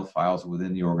personnel files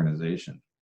within the organization.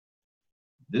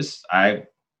 I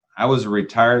was a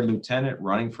retired lieutenant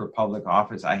running for public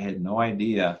office. I had no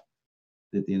idea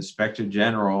that the Inspector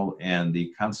General and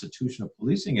the constitutional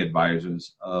policing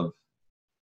advisors of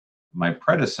my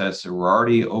predecessor were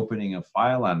already opening a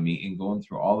file on me and going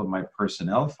through all of my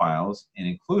personnel files, and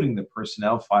including the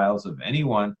personnel files of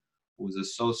anyone who was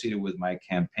associated with my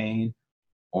campaign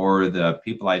or the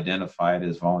people identified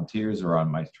as volunteers or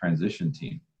on my transition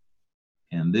team.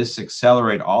 And this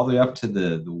accelerated all the way up to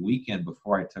the weekend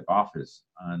before I took office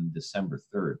on December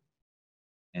 3rd.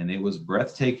 And it was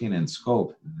breathtaking in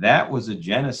scope. That was a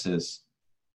genesis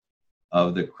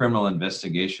of the criminal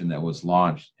investigation that was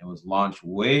launched. It was launched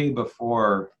way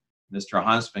before Mr.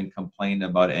 Huntsman complained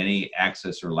about any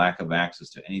access or lack of access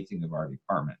to anything of our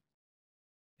department.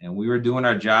 And we were doing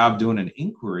our job, doing an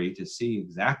inquiry to see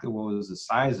exactly what was the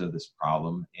size of this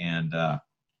problem and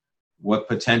what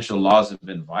potential laws have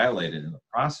been violated in the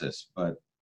process. But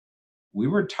we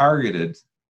were targeted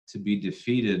to be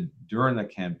defeated during the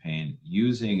campaign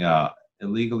using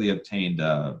illegally obtained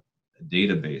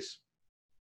database.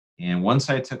 And once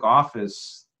I took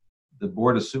office, the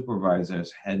Board of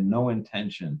Supervisors had no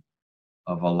intention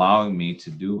of allowing me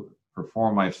to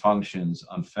perform my functions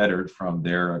unfettered from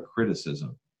their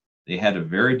criticism. They had a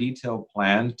very detailed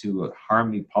plan to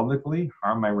harm me publicly,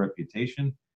 harm my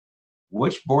reputation.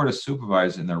 Which Board of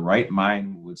Supervisors in their right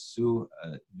mind would sue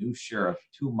a new sheriff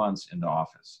 2 months into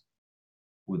office?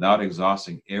 without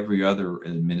exhausting every other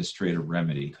administrative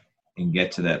remedy and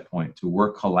get to that point, to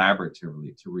work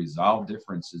collaboratively, to resolve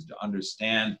differences, to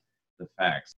understand the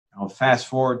facts. I'll fast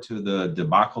forward to the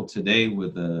debacle today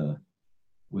with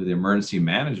emergency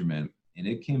management, and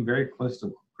it came very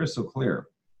crystal clear.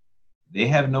 They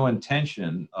have no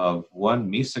intention of, one,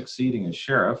 me succeeding as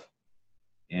sheriff,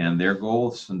 and their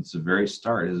goal since the very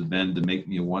start has been to make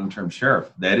me a one-term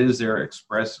sheriff. That is their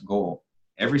express goal.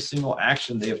 Every single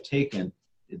action they have taken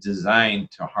is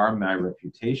designed to harm my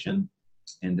reputation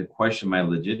and to question my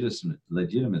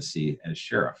legitimacy as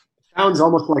sheriff. Sounds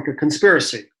almost like a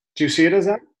conspiracy. Do you see it as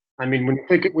that? I mean, when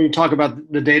you talk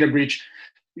about the data breach,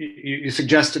 you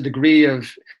suggest a degree of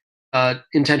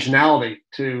intentionality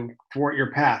to thwart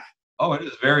your path. Oh, it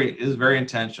is very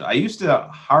intentional. I used to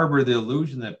harbor the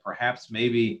illusion that perhaps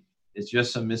maybe it's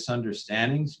just some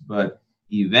misunderstandings, but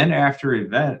event after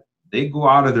event, they go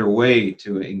out of their way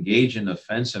to engage in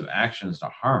offensive actions to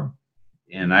harm.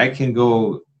 And I can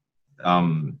go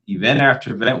event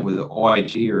after event with the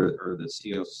OIG or the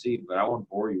COC, but I won't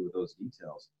bore you with those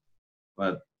details.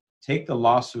 But take the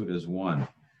lawsuit as one.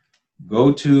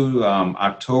 Go to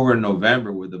October,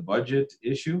 November with the budget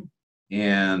issue.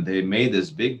 And they made this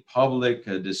big public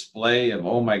display of,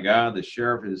 oh my God, the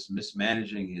sheriff is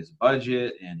mismanaging his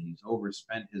budget and he's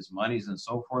overspent his monies and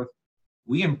so forth.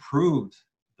 We improved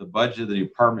the budget of the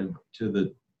department to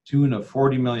the tune of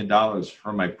 $40 million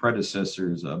from my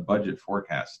predecessor's budget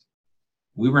forecast.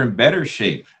 We were in better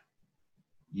shape.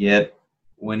 Yet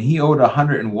when he owed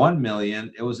 $101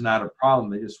 million, it was not a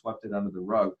problem. They just swept it under the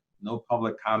rug. No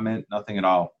public comment, nothing at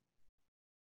all.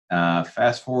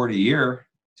 Fast forward a year,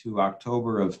 to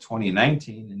October of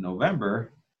 2019 in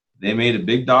November, they made a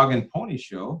big dog and pony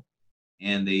show,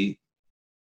 and they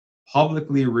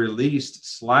publicly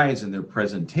released slides in their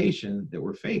presentation that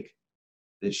were fake,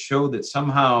 that showed that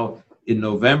somehow in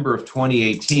November of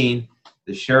 2018,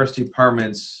 the sheriff's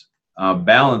department's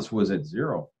balance was at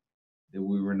zero, that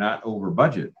we were not over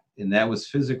budget, and that was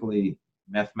physically,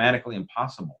 mathematically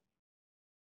impossible.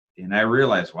 And I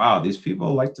realized, wow, these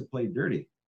people like to play dirty,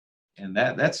 and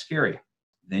that's scary.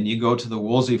 Then you go to the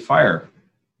Woolsey fire.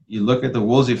 You look at the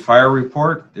Woolsey fire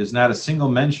report, there's not a single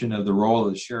mention of the role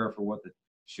of the sheriff or what the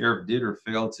sheriff did or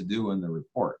failed to do in the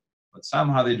report. But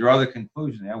somehow they draw the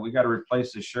conclusion, yeah, we got to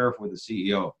replace the sheriff with the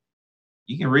CEO.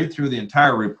 You can read through the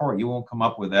entire report. You won't come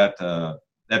up with that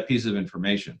piece of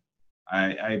information.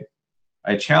 I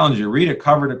challenge you, read it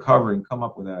cover to cover and come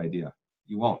up with that idea.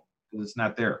 You won't, because it's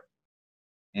not there.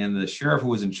 And the sheriff who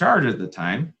was in charge at the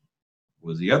time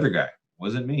was the other guy,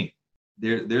 wasn't me.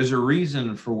 There's a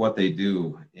reason for what they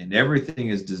do, and everything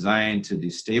is designed to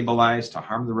destabilize, to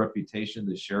harm the reputation of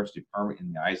the sheriff's department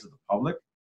in the eyes of the public.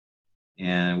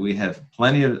 And we have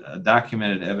plenty of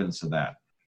documented evidence of that.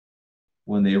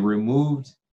 When they removed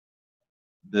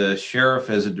the sheriff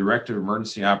as a director of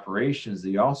emergency operations,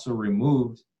 they also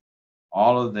removed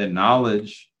all of the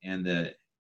knowledge and the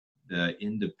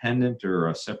independent or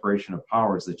a separation of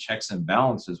powers, the checks and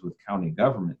balances with county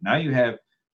government. Now you have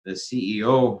the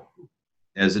CEO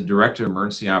as a director of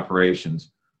emergency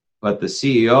operations, but the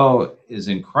CEO is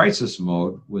in crisis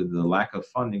mode with the lack of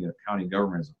funding of county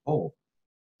government as a whole.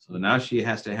 So now she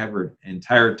has to have her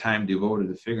entire time devoted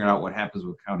to figuring out what happens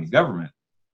with county government.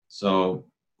 So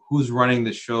who's running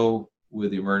the show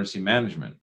with the emergency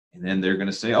management? And then they're going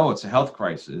to say, oh, it's a health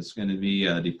crisis. It's going to be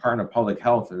a Department of Public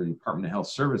Health or the Department of Health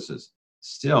Services.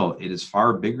 Still, it is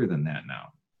far bigger than that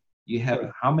now. You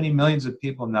have how many millions of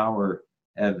people now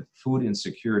have food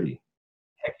insecurity?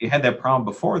 Heck, you had that problem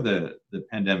before the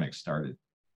pandemic started.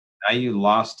 Now you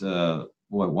lost,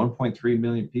 1.3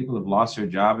 million people have lost their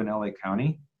job in LA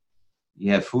County.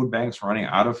 You have food banks running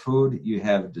out of food. You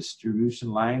have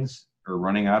distribution lines are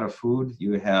running out of food.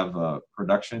 You have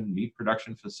meat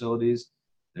production facilities.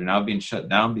 They're now being shut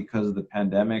down because of the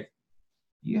pandemic.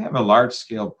 You have a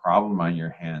large-scale problem on your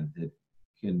hand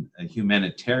a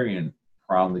humanitarian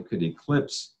problem that could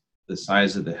eclipse the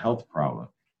size of the health problem.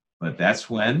 But that's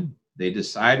when they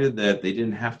decided that they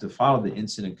didn't have to follow the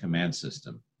incident command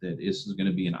system, that this is going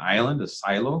to be an island, a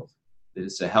silo, that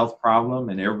it's a health problem,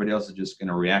 and everybody else is just going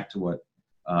to react to what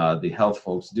the health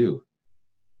folks do.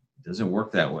 It doesn't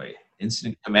work that way.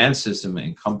 Incident command system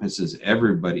encompasses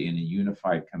everybody in a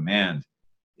unified command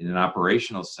in an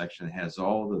operational section that has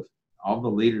all the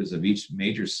leaders of each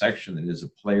major section that is a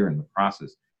player in the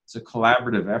process. It's a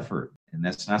collaborative effort, and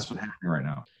that's what's happening right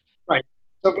now. Right.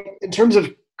 So in terms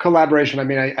of collaboration, I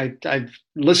mean, I've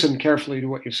listened carefully to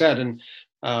what you said and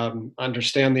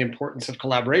understand the importance of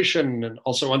collaboration, and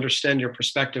also understand your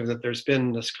perspective that there's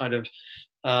been this kind of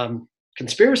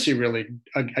conspiracy really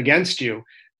against you.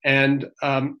 And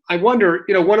I wonder,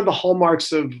 one of the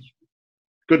hallmarks of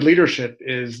good leadership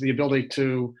is the ability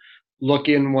to look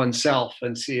in oneself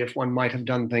and see if one might have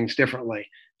done things differently.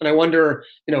 And I wonder,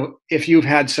 if you've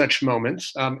had such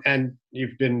moments, and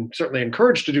you've been certainly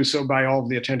encouraged to do so by all of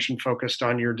the attention focused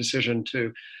on your decision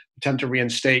to attempt to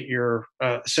reinstate your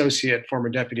associate, former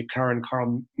Deputy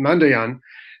Carl Mandoyan. And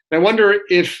I wonder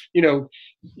if,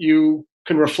 you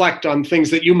can reflect on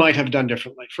things that you might have done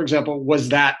differently. For example, was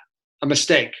that a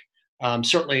mistake?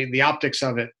 Certainly the optics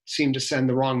of it seemed to send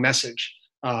the wrong message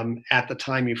at the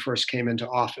time you first came into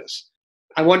office.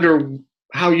 I wonder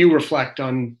how you reflect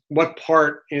on what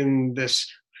part in this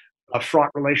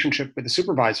fraught relationship with the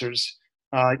supervisors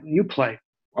you play.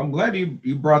 I'm glad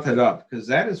you brought that up, because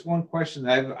that is one question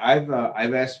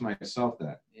I've asked myself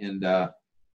that, and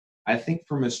I think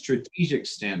from a strategic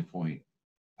standpoint,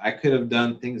 I could have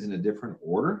done things in a different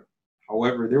order.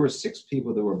 However, there were 6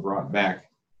 people that were brought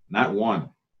back, not one.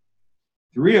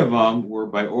 3 of them were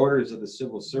by orders of the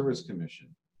Civil Service Commission.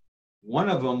 One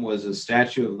of them was a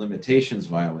statute of limitations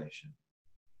violation.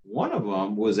 One of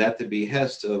them was at the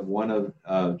behest of one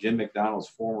of Jim McDonald's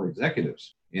former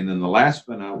executives. And then the last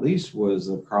but not least was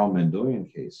the Carl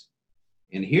Mandoyan case.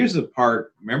 And here's the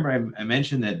part, remember I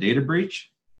mentioned that data breach?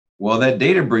 Well, that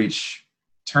data breach,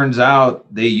 turns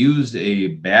out they used a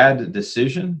bad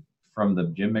decision from the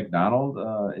Jim McDonald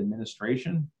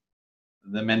administration.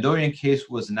 The Mandoyan case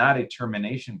was not a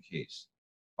termination case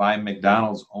by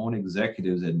McDonald's own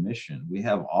executives' admission. We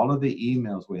have all of the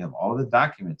emails, we have all of the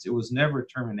documents. It was never a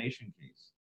termination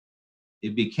case.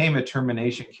 It became a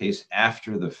termination case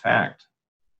after the fact,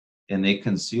 and they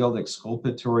concealed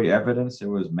exculpatory evidence. There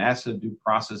was massive due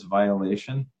process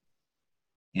violation.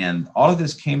 And all of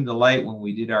this came to light when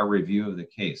we did our review of the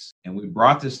case. And we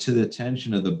brought this to the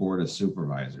attention of the Board of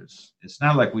Supervisors. It's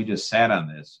not like we just sat on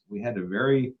this. We had a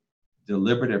very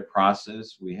deliberative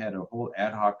process. We had a whole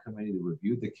ad hoc committee that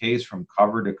reviewed the case from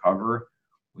cover to cover.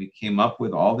 We came up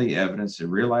with all the evidence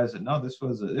and realized that, no, this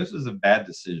was a bad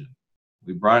decision.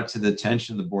 We brought it to the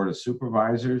attention of the Board of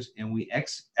Supervisors, and we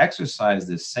exercised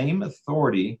the same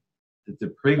authority that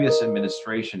the previous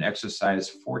administration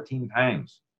exercised 14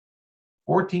 times.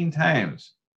 14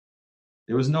 times.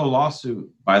 There was no lawsuit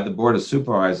by the Board of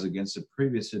Supervisors against the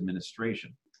previous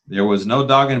administration. There was no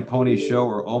dog and pony show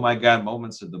or, oh my God,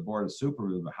 moments of the Board of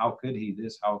Supervisors. How could he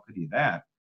this? How could he that?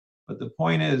 But the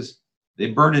point is, they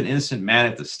burned an innocent man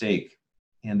at the stake,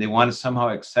 and they want to somehow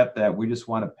accept that. We just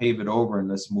want to pave it over and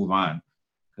let's move on,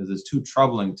 because it's too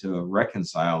troubling to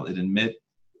reconcile and admit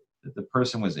that the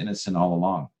person was innocent all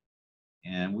along.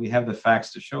 And we have the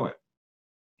facts to show it.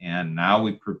 And now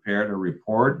we prepared a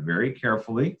report very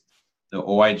carefully. The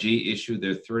OIG issued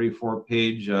their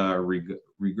 34-page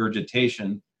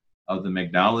regurgitation of the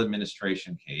McDonald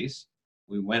administration case.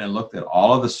 We went and looked at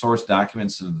all of the source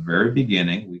documents from the very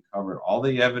beginning. We covered all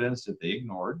the evidence that they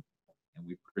ignored, and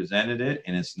we presented it,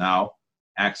 and it's now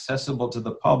accessible to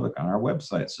the public on our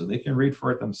website, so they can read for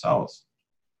it themselves.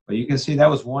 But you can see that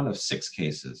was one of 6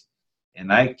 cases.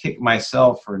 And I kick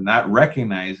myself for not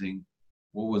recognizing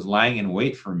what was lying in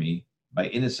wait for me by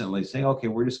innocently saying, okay,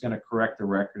 we're just going to correct the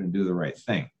record and do the right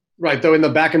thing. Right. Though in the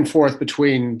back and forth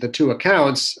between the 2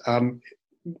 accounts,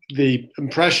 the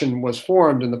impression was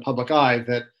formed in the public eye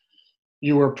that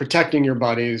you were protecting your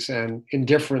buddies and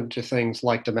indifferent to things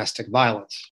like domestic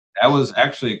violence. That was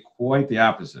actually quite the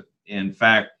opposite. In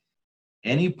fact,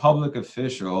 any public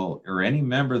official or any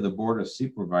member of the Board of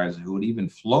Supervisors who would even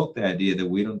float the idea that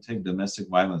we don't take domestic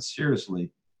violence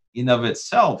seriously, in of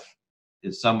itself,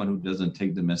 is someone who doesn't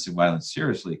take domestic violence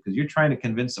seriously, because you're trying to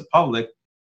convince the public,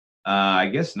 I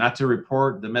guess, not to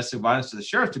report domestic violence to the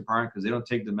sheriff's department because they don't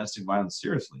take domestic violence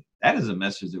seriously. That is a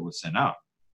message that was sent out.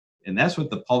 And that's what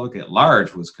the public at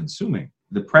large was consuming.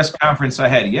 The press conference I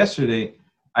had yesterday,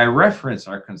 I referenced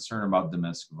our concern about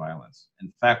domestic violence.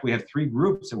 In fact, we have 3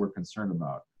 groups that we're concerned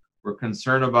about. We're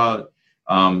concerned about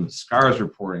SCARS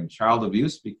reporting child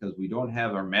abuse, because we don't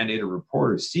have our mandated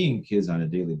reporters seeing kids on a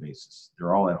daily basis.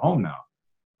 They're all at home now.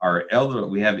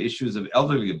 We have issues of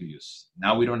elderly abuse.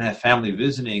 Now we don't have family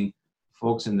visiting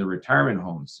folks in the retirement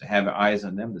homes to have eyes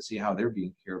on them to see how they're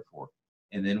being cared for.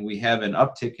 And then we have an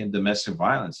uptick in domestic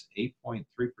violence,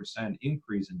 8.3%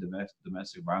 increase in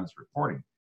domestic violence reporting.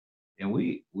 And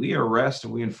we arrest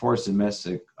and we enforce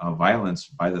domestic violence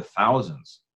by the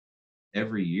thousands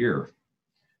every year.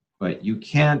 But you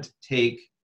can't take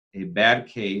a bad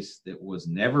case that was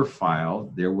never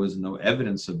filed. There was no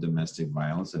evidence of domestic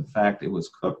violence. In fact, it was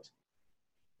cooked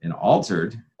and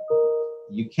altered.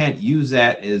 You can't use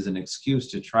that as an excuse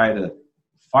to try to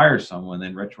fire someone,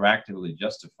 then retroactively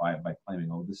justify it by claiming,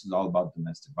 oh, this is all about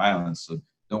domestic violence, so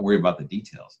don't worry about the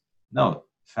details. No,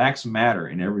 facts matter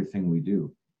in everything we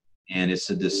do. And it's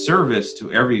a disservice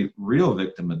to every real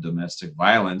victim of domestic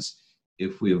violence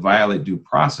if we violate due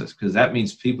process, because that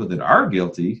means people that are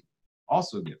guilty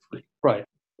also get free. Right.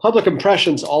 Public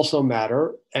impressions also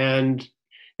matter. And,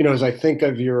 as I think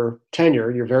of your tenure,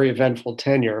 your very eventful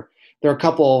tenure, there are a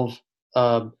couple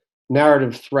of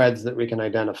narrative threads that we can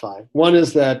identify. One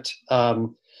is that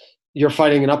you're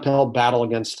fighting an uphill battle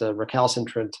against a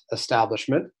recalcitrant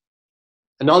establishment.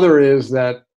 Another is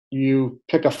that you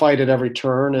pick a fight at every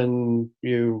turn and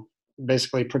you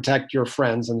basically protect your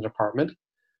friends in the department.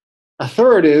 A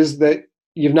third is that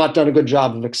you've not done a good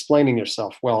job of explaining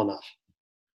yourself well enough.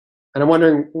 And I'm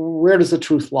wondering, where does the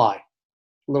truth lie?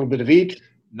 A little bit of each.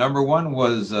 Number one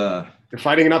was you're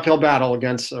fighting an uphill battle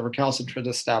against a recalcitrant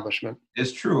establishment.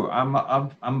 It's true.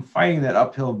 I'm fighting that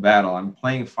uphill battle. I'm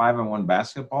playing 5-on-1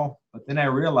 basketball, but then I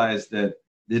realized that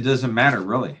it doesn't matter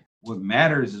really. What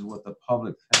matters is what the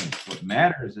public thinks. What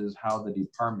matters is how the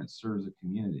department serves the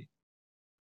community.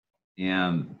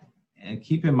 And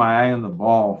keeping my eye on the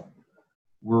ball,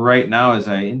 we're right now, as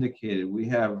I indicated, we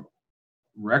have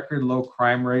record low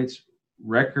crime rates,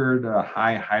 record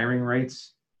high hiring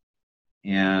rates,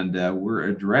 and we're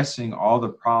addressing all the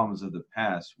problems of the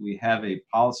past. We have a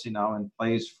policy now in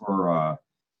place for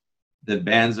the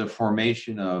bans of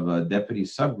formation of deputy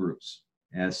subgroups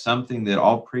as something that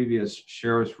all previous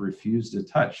sheriffs refused to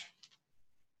touch.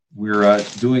 We're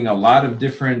doing a lot of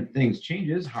different things. Change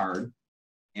is hard,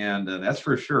 and that's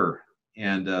for sure.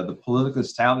 And the political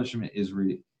establishment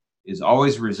is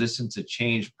always resistant to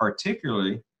change,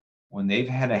 particularly when they've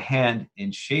had a hand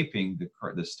in shaping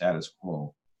the status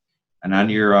quo. And on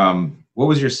your, what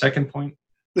was your second point?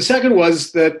 The second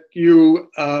was that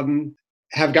you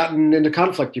have gotten into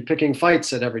conflict. You're picking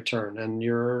fights at every turn, and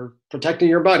you're protecting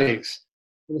your buddies.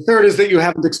 And the third is that you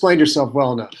haven't explained yourself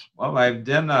well enough. Well,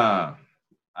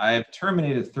 I've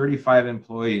terminated 35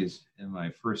 employees in my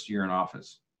first year in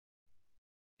office.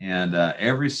 And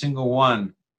every single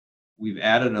one, we've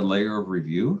added a layer of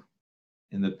review.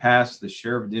 In the past, the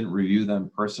sheriff didn't review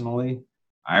them personally.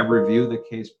 I review the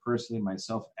case personally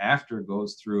myself after it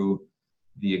goes through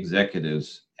the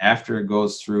executives, after it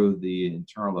goes through the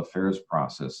internal affairs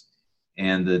process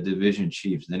and the division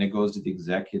chiefs. Then it goes to the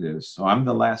executives. So I'm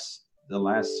the last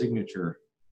signature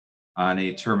on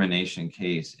a termination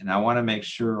case. And I want to make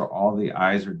sure all the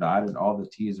I's are dotted, all the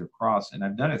T's are crossed. And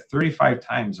I've done it 35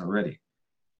 times already.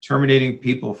 Terminating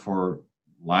people for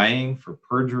lying, for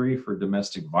perjury, for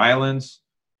domestic violence,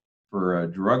 for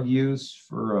drug use,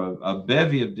 for a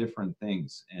bevy of different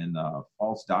things, and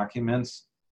false documents.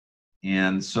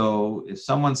 And so if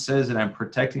someone says that I'm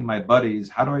protecting my buddies,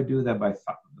 how do I do that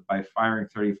by firing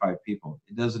 35 people?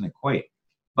 It doesn't equate.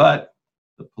 But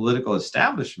the political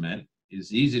establishment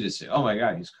is easy to say, oh my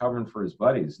God, he's covering for his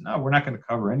buddies. No, we're not going to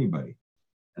cover anybody.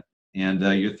 And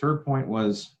your third point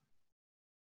was?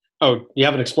 Oh, you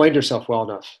haven't explained yourself well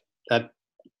enough. That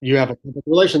you have a public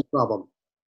relations problem.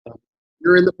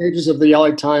 You're in the pages of the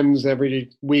LA Times every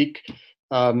week,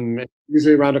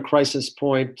 usually around a crisis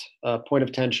point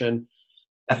of tension.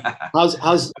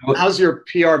 How's your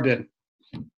PR been?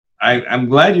 I'm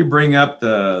glad you bring up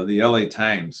the LA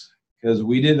Times, because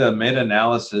we did a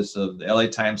meta-analysis of the LA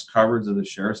Times coverage of the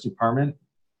Sheriff's Department.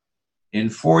 In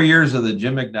 4 years of the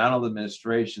Jim McDonald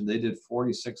administration, they did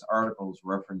 46 articles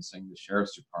referencing the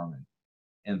Sheriff's Department,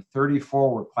 and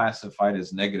 34 were classified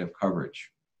as negative coverage.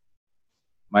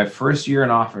 My first year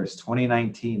in office,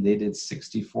 2019, they did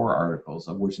 64 articles,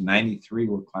 of which 93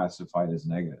 were classified as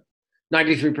negative.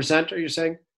 93%, are you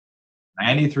saying?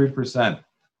 93%.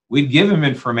 We'd give them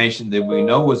information that we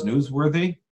know was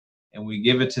newsworthy, and we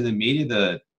give it to the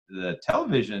media. The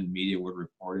television media would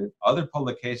report it. Other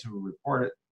publications would report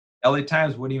it. LA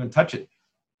Times wouldn't even touch it.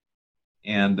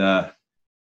 And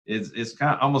it's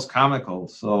kind of almost comical.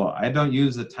 So I don't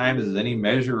use the Times as any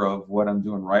measure of what I'm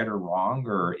doing right or wrong,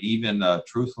 or even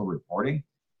truthful reporting.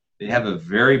 They have a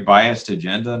very biased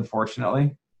agenda,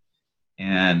 unfortunately.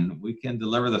 And we can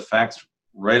deliver the facts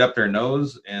right up their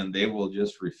nose, and they will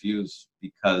just refuse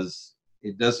because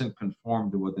it doesn't conform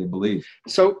to what they believe.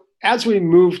 So as we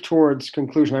move towards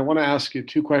conclusion, I want to ask you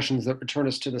two questions that return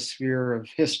us to the sphere of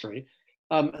history.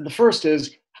 The first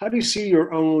is, how do you see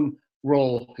your own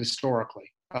role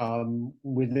historically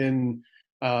within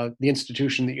the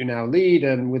institution that you now lead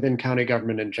and within county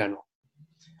government in general?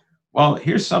 Well,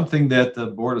 here's something that the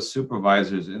Board of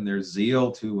Supervisors, in their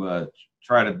zeal to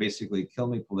try to basically kill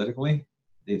me politically,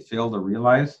 they failed to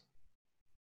realize.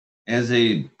 As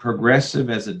a progressive,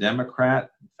 as a Democrat,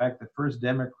 in fact, the first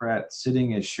Democrat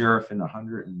sitting as sheriff in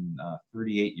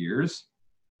 138 years,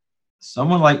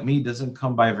 someone like me doesn't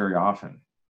come by very often.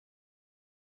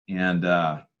 And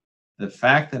the the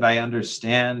fact that I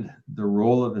understand the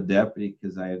role of a deputy,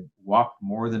 because I had walked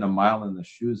more than a mile in the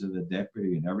shoes of a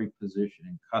deputy in every position,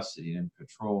 in custody and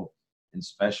patrol and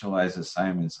specialized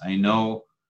assignments. I know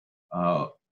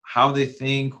how they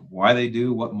think, why they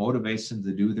do, what motivates them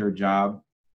to do their job.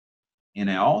 And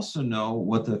I also know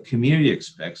what the community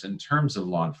expects in terms of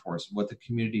law enforcement, what the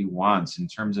community wants in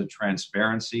terms of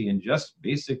transparency and just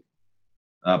basic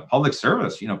public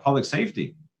service, public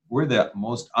safety. We're the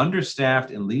most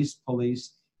understaffed and least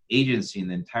policed agency in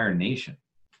the entire nation.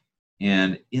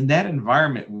 And in that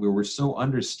environment where we're so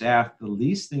understaffed, the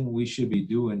least thing we should be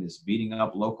doing is beating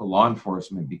up local law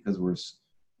enforcement because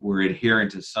we're adhering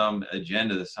to some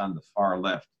agenda that's on the far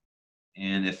left.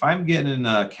 And if I'm getting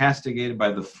castigated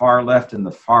by the far left and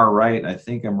the far right, I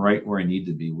think I'm right where I need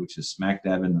to be, which is smack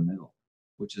dab in the middle,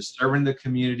 which is serving the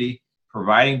community,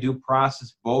 providing due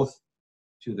process both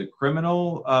to the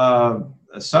criminal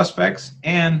suspects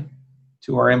and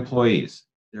to our employees.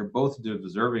 They're both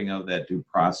deserving of that due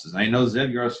process. I know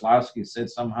Zev Yaroslavsky said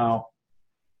somehow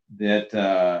that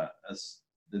the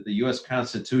U.S.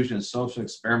 Constitution is a social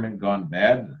experiment gone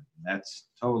bad. That's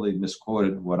totally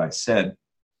misquoted what I said.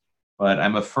 But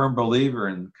I'm a firm believer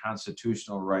in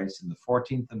constitutional rights, and the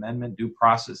 14th Amendment due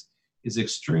process is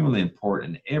extremely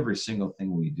important in every single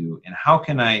thing we do. And how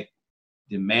can I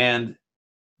demand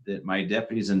that my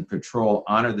deputies in patrol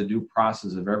honor the due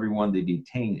process of everyone they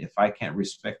detain if I can't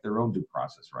respect their own due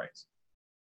process rights?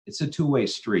 It's a two-way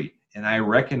street, and I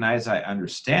recognize, I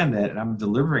understand that, and I'm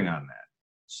delivering on that.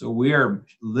 So we are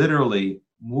literally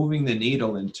moving the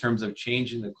needle in terms of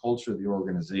changing the culture of the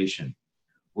organization.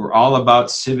 We're all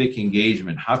about civic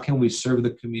engagement. How can we serve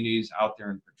the communities out there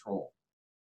in patrol?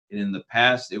 And in the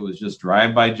past, it was just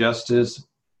drive-by justice,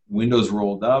 windows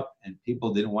rolled up, and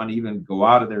people didn't want to even go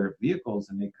out of their vehicles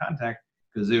and make contact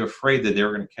because they were afraid that they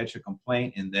were going to catch a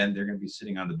complaint and then they're going to be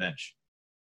sitting on the bench.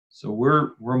 So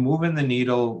we're moving the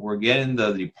needle. We're getting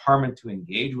the department to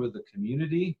engage with the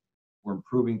community. We're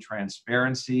improving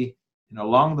transparency. And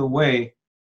along the way,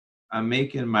 I'm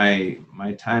making my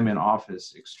time in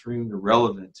office extremely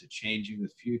relevant to changing the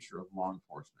future of law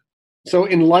enforcement. So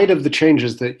in light of the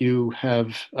changes that you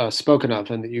have spoken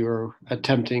of and that you are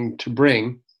attempting to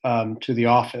bring to the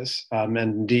office, and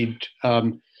indeed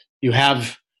you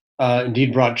have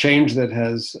indeed brought change that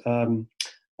has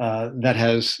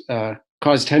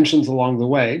caused tensions along the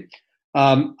way,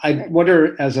 I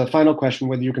wonder, as a final question,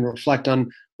 whether you can reflect on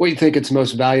what you think it's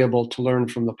most valuable to learn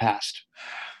from the past.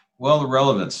 Well, the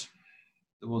relevance.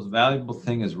 The most valuable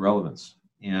thing is relevance,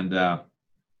 and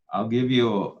I'll give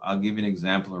you an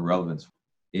example of relevance.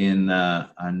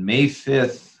 On May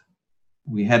 5th,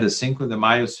 we had a Cinco de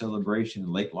Mayo celebration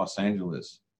in Lake Los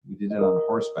Angeles. We did it on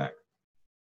horseback,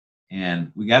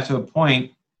 and we got to a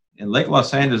point in Lake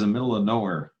Los Angeles, in the middle of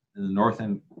nowhere, in the north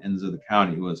ends of the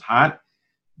county. It was hot.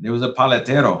 There was a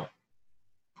paletero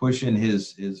pushing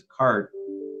his cart,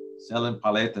 selling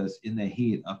paletas in the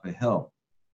heat up a hill.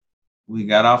 We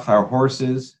got off our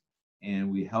horses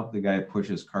and we helped the guy push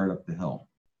his cart up the hill.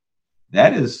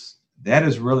 That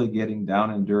is really getting down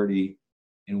and dirty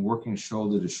and working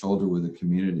shoulder to shoulder with the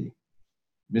community.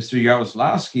 Mr.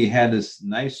 Yaroslavsky had this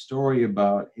nice story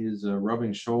about his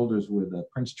rubbing shoulders with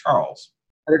Prince Charles.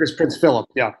 I think it was Prince Philip.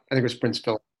 Yeah, I think it was Prince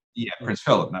Philip. Yeah, Prince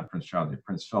Philip, not Prince Charles,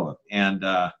 Prince Philip. And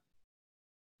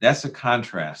that's a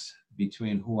contrast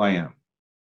between who I am.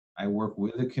 I work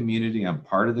with the community. I'm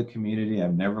part of the community.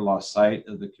 I've never lost sight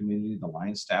of the community, the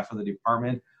line staff of the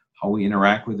department, how we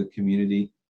interact with the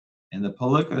community. And the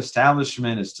political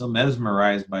establishment is still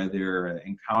mesmerized by their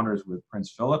encounters with Prince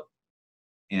Philip.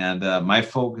 And my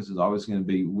focus is always going to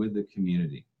be with the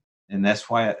community. And that's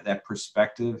why that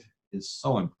perspective is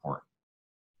so important.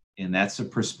 And that's a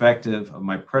perspective of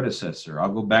my predecessor.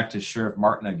 I'll go back to Sheriff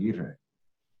Martin Aguirre.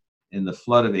 In the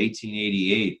flood of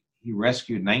 1888, he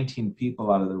rescued 19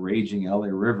 people out of the raging LA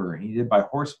River, and he did by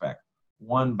horseback,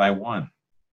 one by one.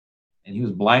 And he was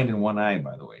blind in one eye,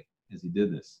 by the way, as he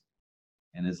did this.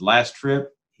 And his last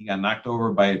trip, he got knocked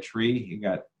over by a tree. He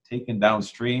got taken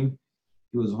downstream.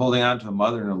 He was holding on to a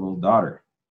mother and a little daughter.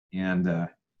 And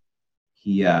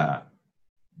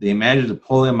they managed to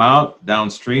pull him out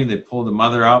downstream. They pulled the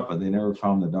mother out, but they never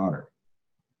found the daughter.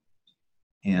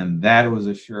 And that was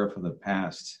a sheriff of the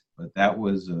past. But that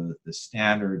was the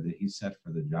standard that he set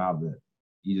for the job, that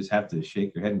you just have to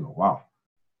shake your head and go, wow,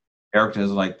 characters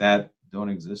like that don't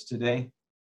exist today.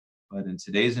 But in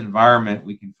today's environment,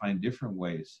 we can find different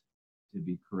ways to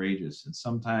be courageous. And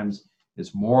sometimes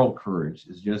it's moral courage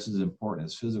is just as important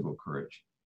as physical courage.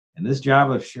 And this job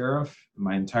of sheriff,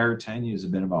 my entire 10 years, has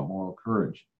been about moral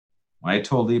courage. When I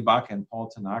told Lee Baca and Paul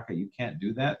Tanaka, you can't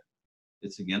do that,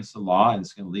 it's against the law and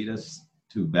it's going to lead us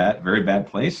to a very bad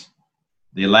place,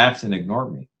 They laughed and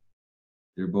ignored me.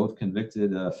 They're both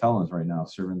convicted felons right now,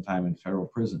 serving time in federal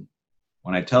prison.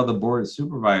 When I tell the board of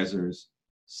supervisors,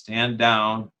 stand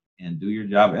down and do your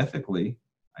job ethically,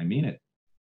 I mean it.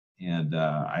 And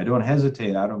I don't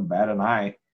hesitate. I don't bat an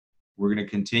eye. We're going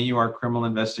to continue our criminal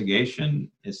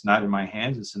investigation. It's not in my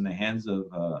hands. It's in the hands of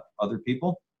other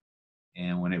people.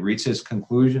 And when it reaches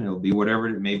conclusion, it'll be whatever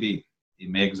it may be. It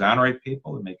may exonerate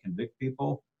people. It may convict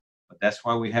people. But that's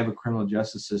why we have a criminal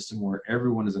justice system where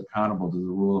everyone is accountable to the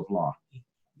rule of law,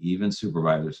 even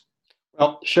supervisors.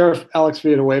 Well, Sheriff Alex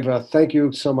Villanueva, thank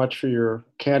you so much for your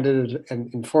candid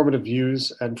and informative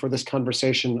views and for this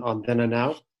conversation on Then and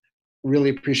Now. Really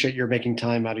appreciate your making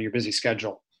time out of your busy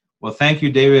schedule. Well, thank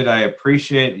you, David. I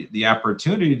appreciate the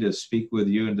opportunity to speak with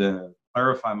you and to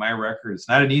clarify my record. It's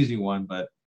not an easy one, but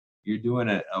you're doing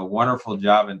a wonderful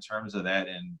job in terms of that,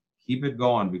 and keep it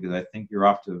going because I think you're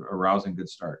off to a rousing good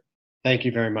start. Thank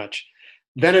you very much.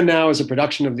 Then and Now is a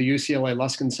production of the UCLA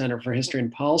Luskin Center for History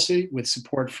and Policy with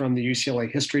support from the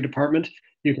UCLA History Department.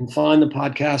 You can find the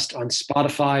podcast on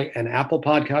Spotify and Apple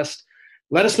Podcasts.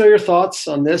 Let us know your thoughts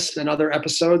on this and other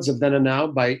episodes of Then and Now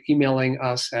by emailing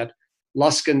us at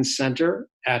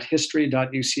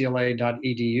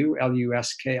luskincenter@history.ucla.edu,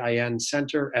 LUSKIN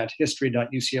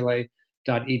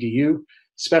center@history.ucla.edu.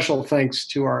 Special thanks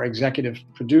to our executive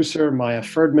producer, Maya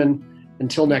Ferdman.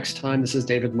 Until next time, this is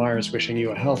David Myers wishing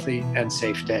you a healthy and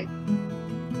safe day.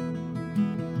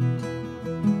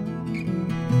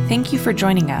 Thank you for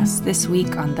joining us this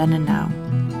week on Then and Now.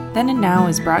 Then and Now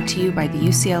is brought to you by the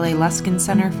UCLA Luskin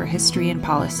Center for History and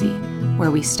Policy,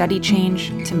 where we study change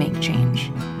to make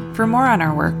change. For more on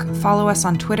our work, follow us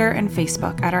on Twitter and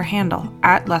Facebook at our handle,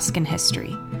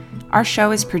 @LuskinHistory. Our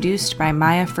show is produced by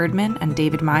Maya Ferdman and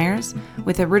David Myers,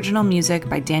 with original music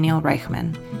by Daniel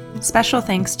Reichman. Special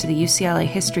thanks to the UCLA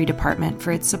History Department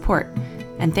for its support,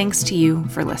 and thanks to you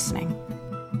for listening.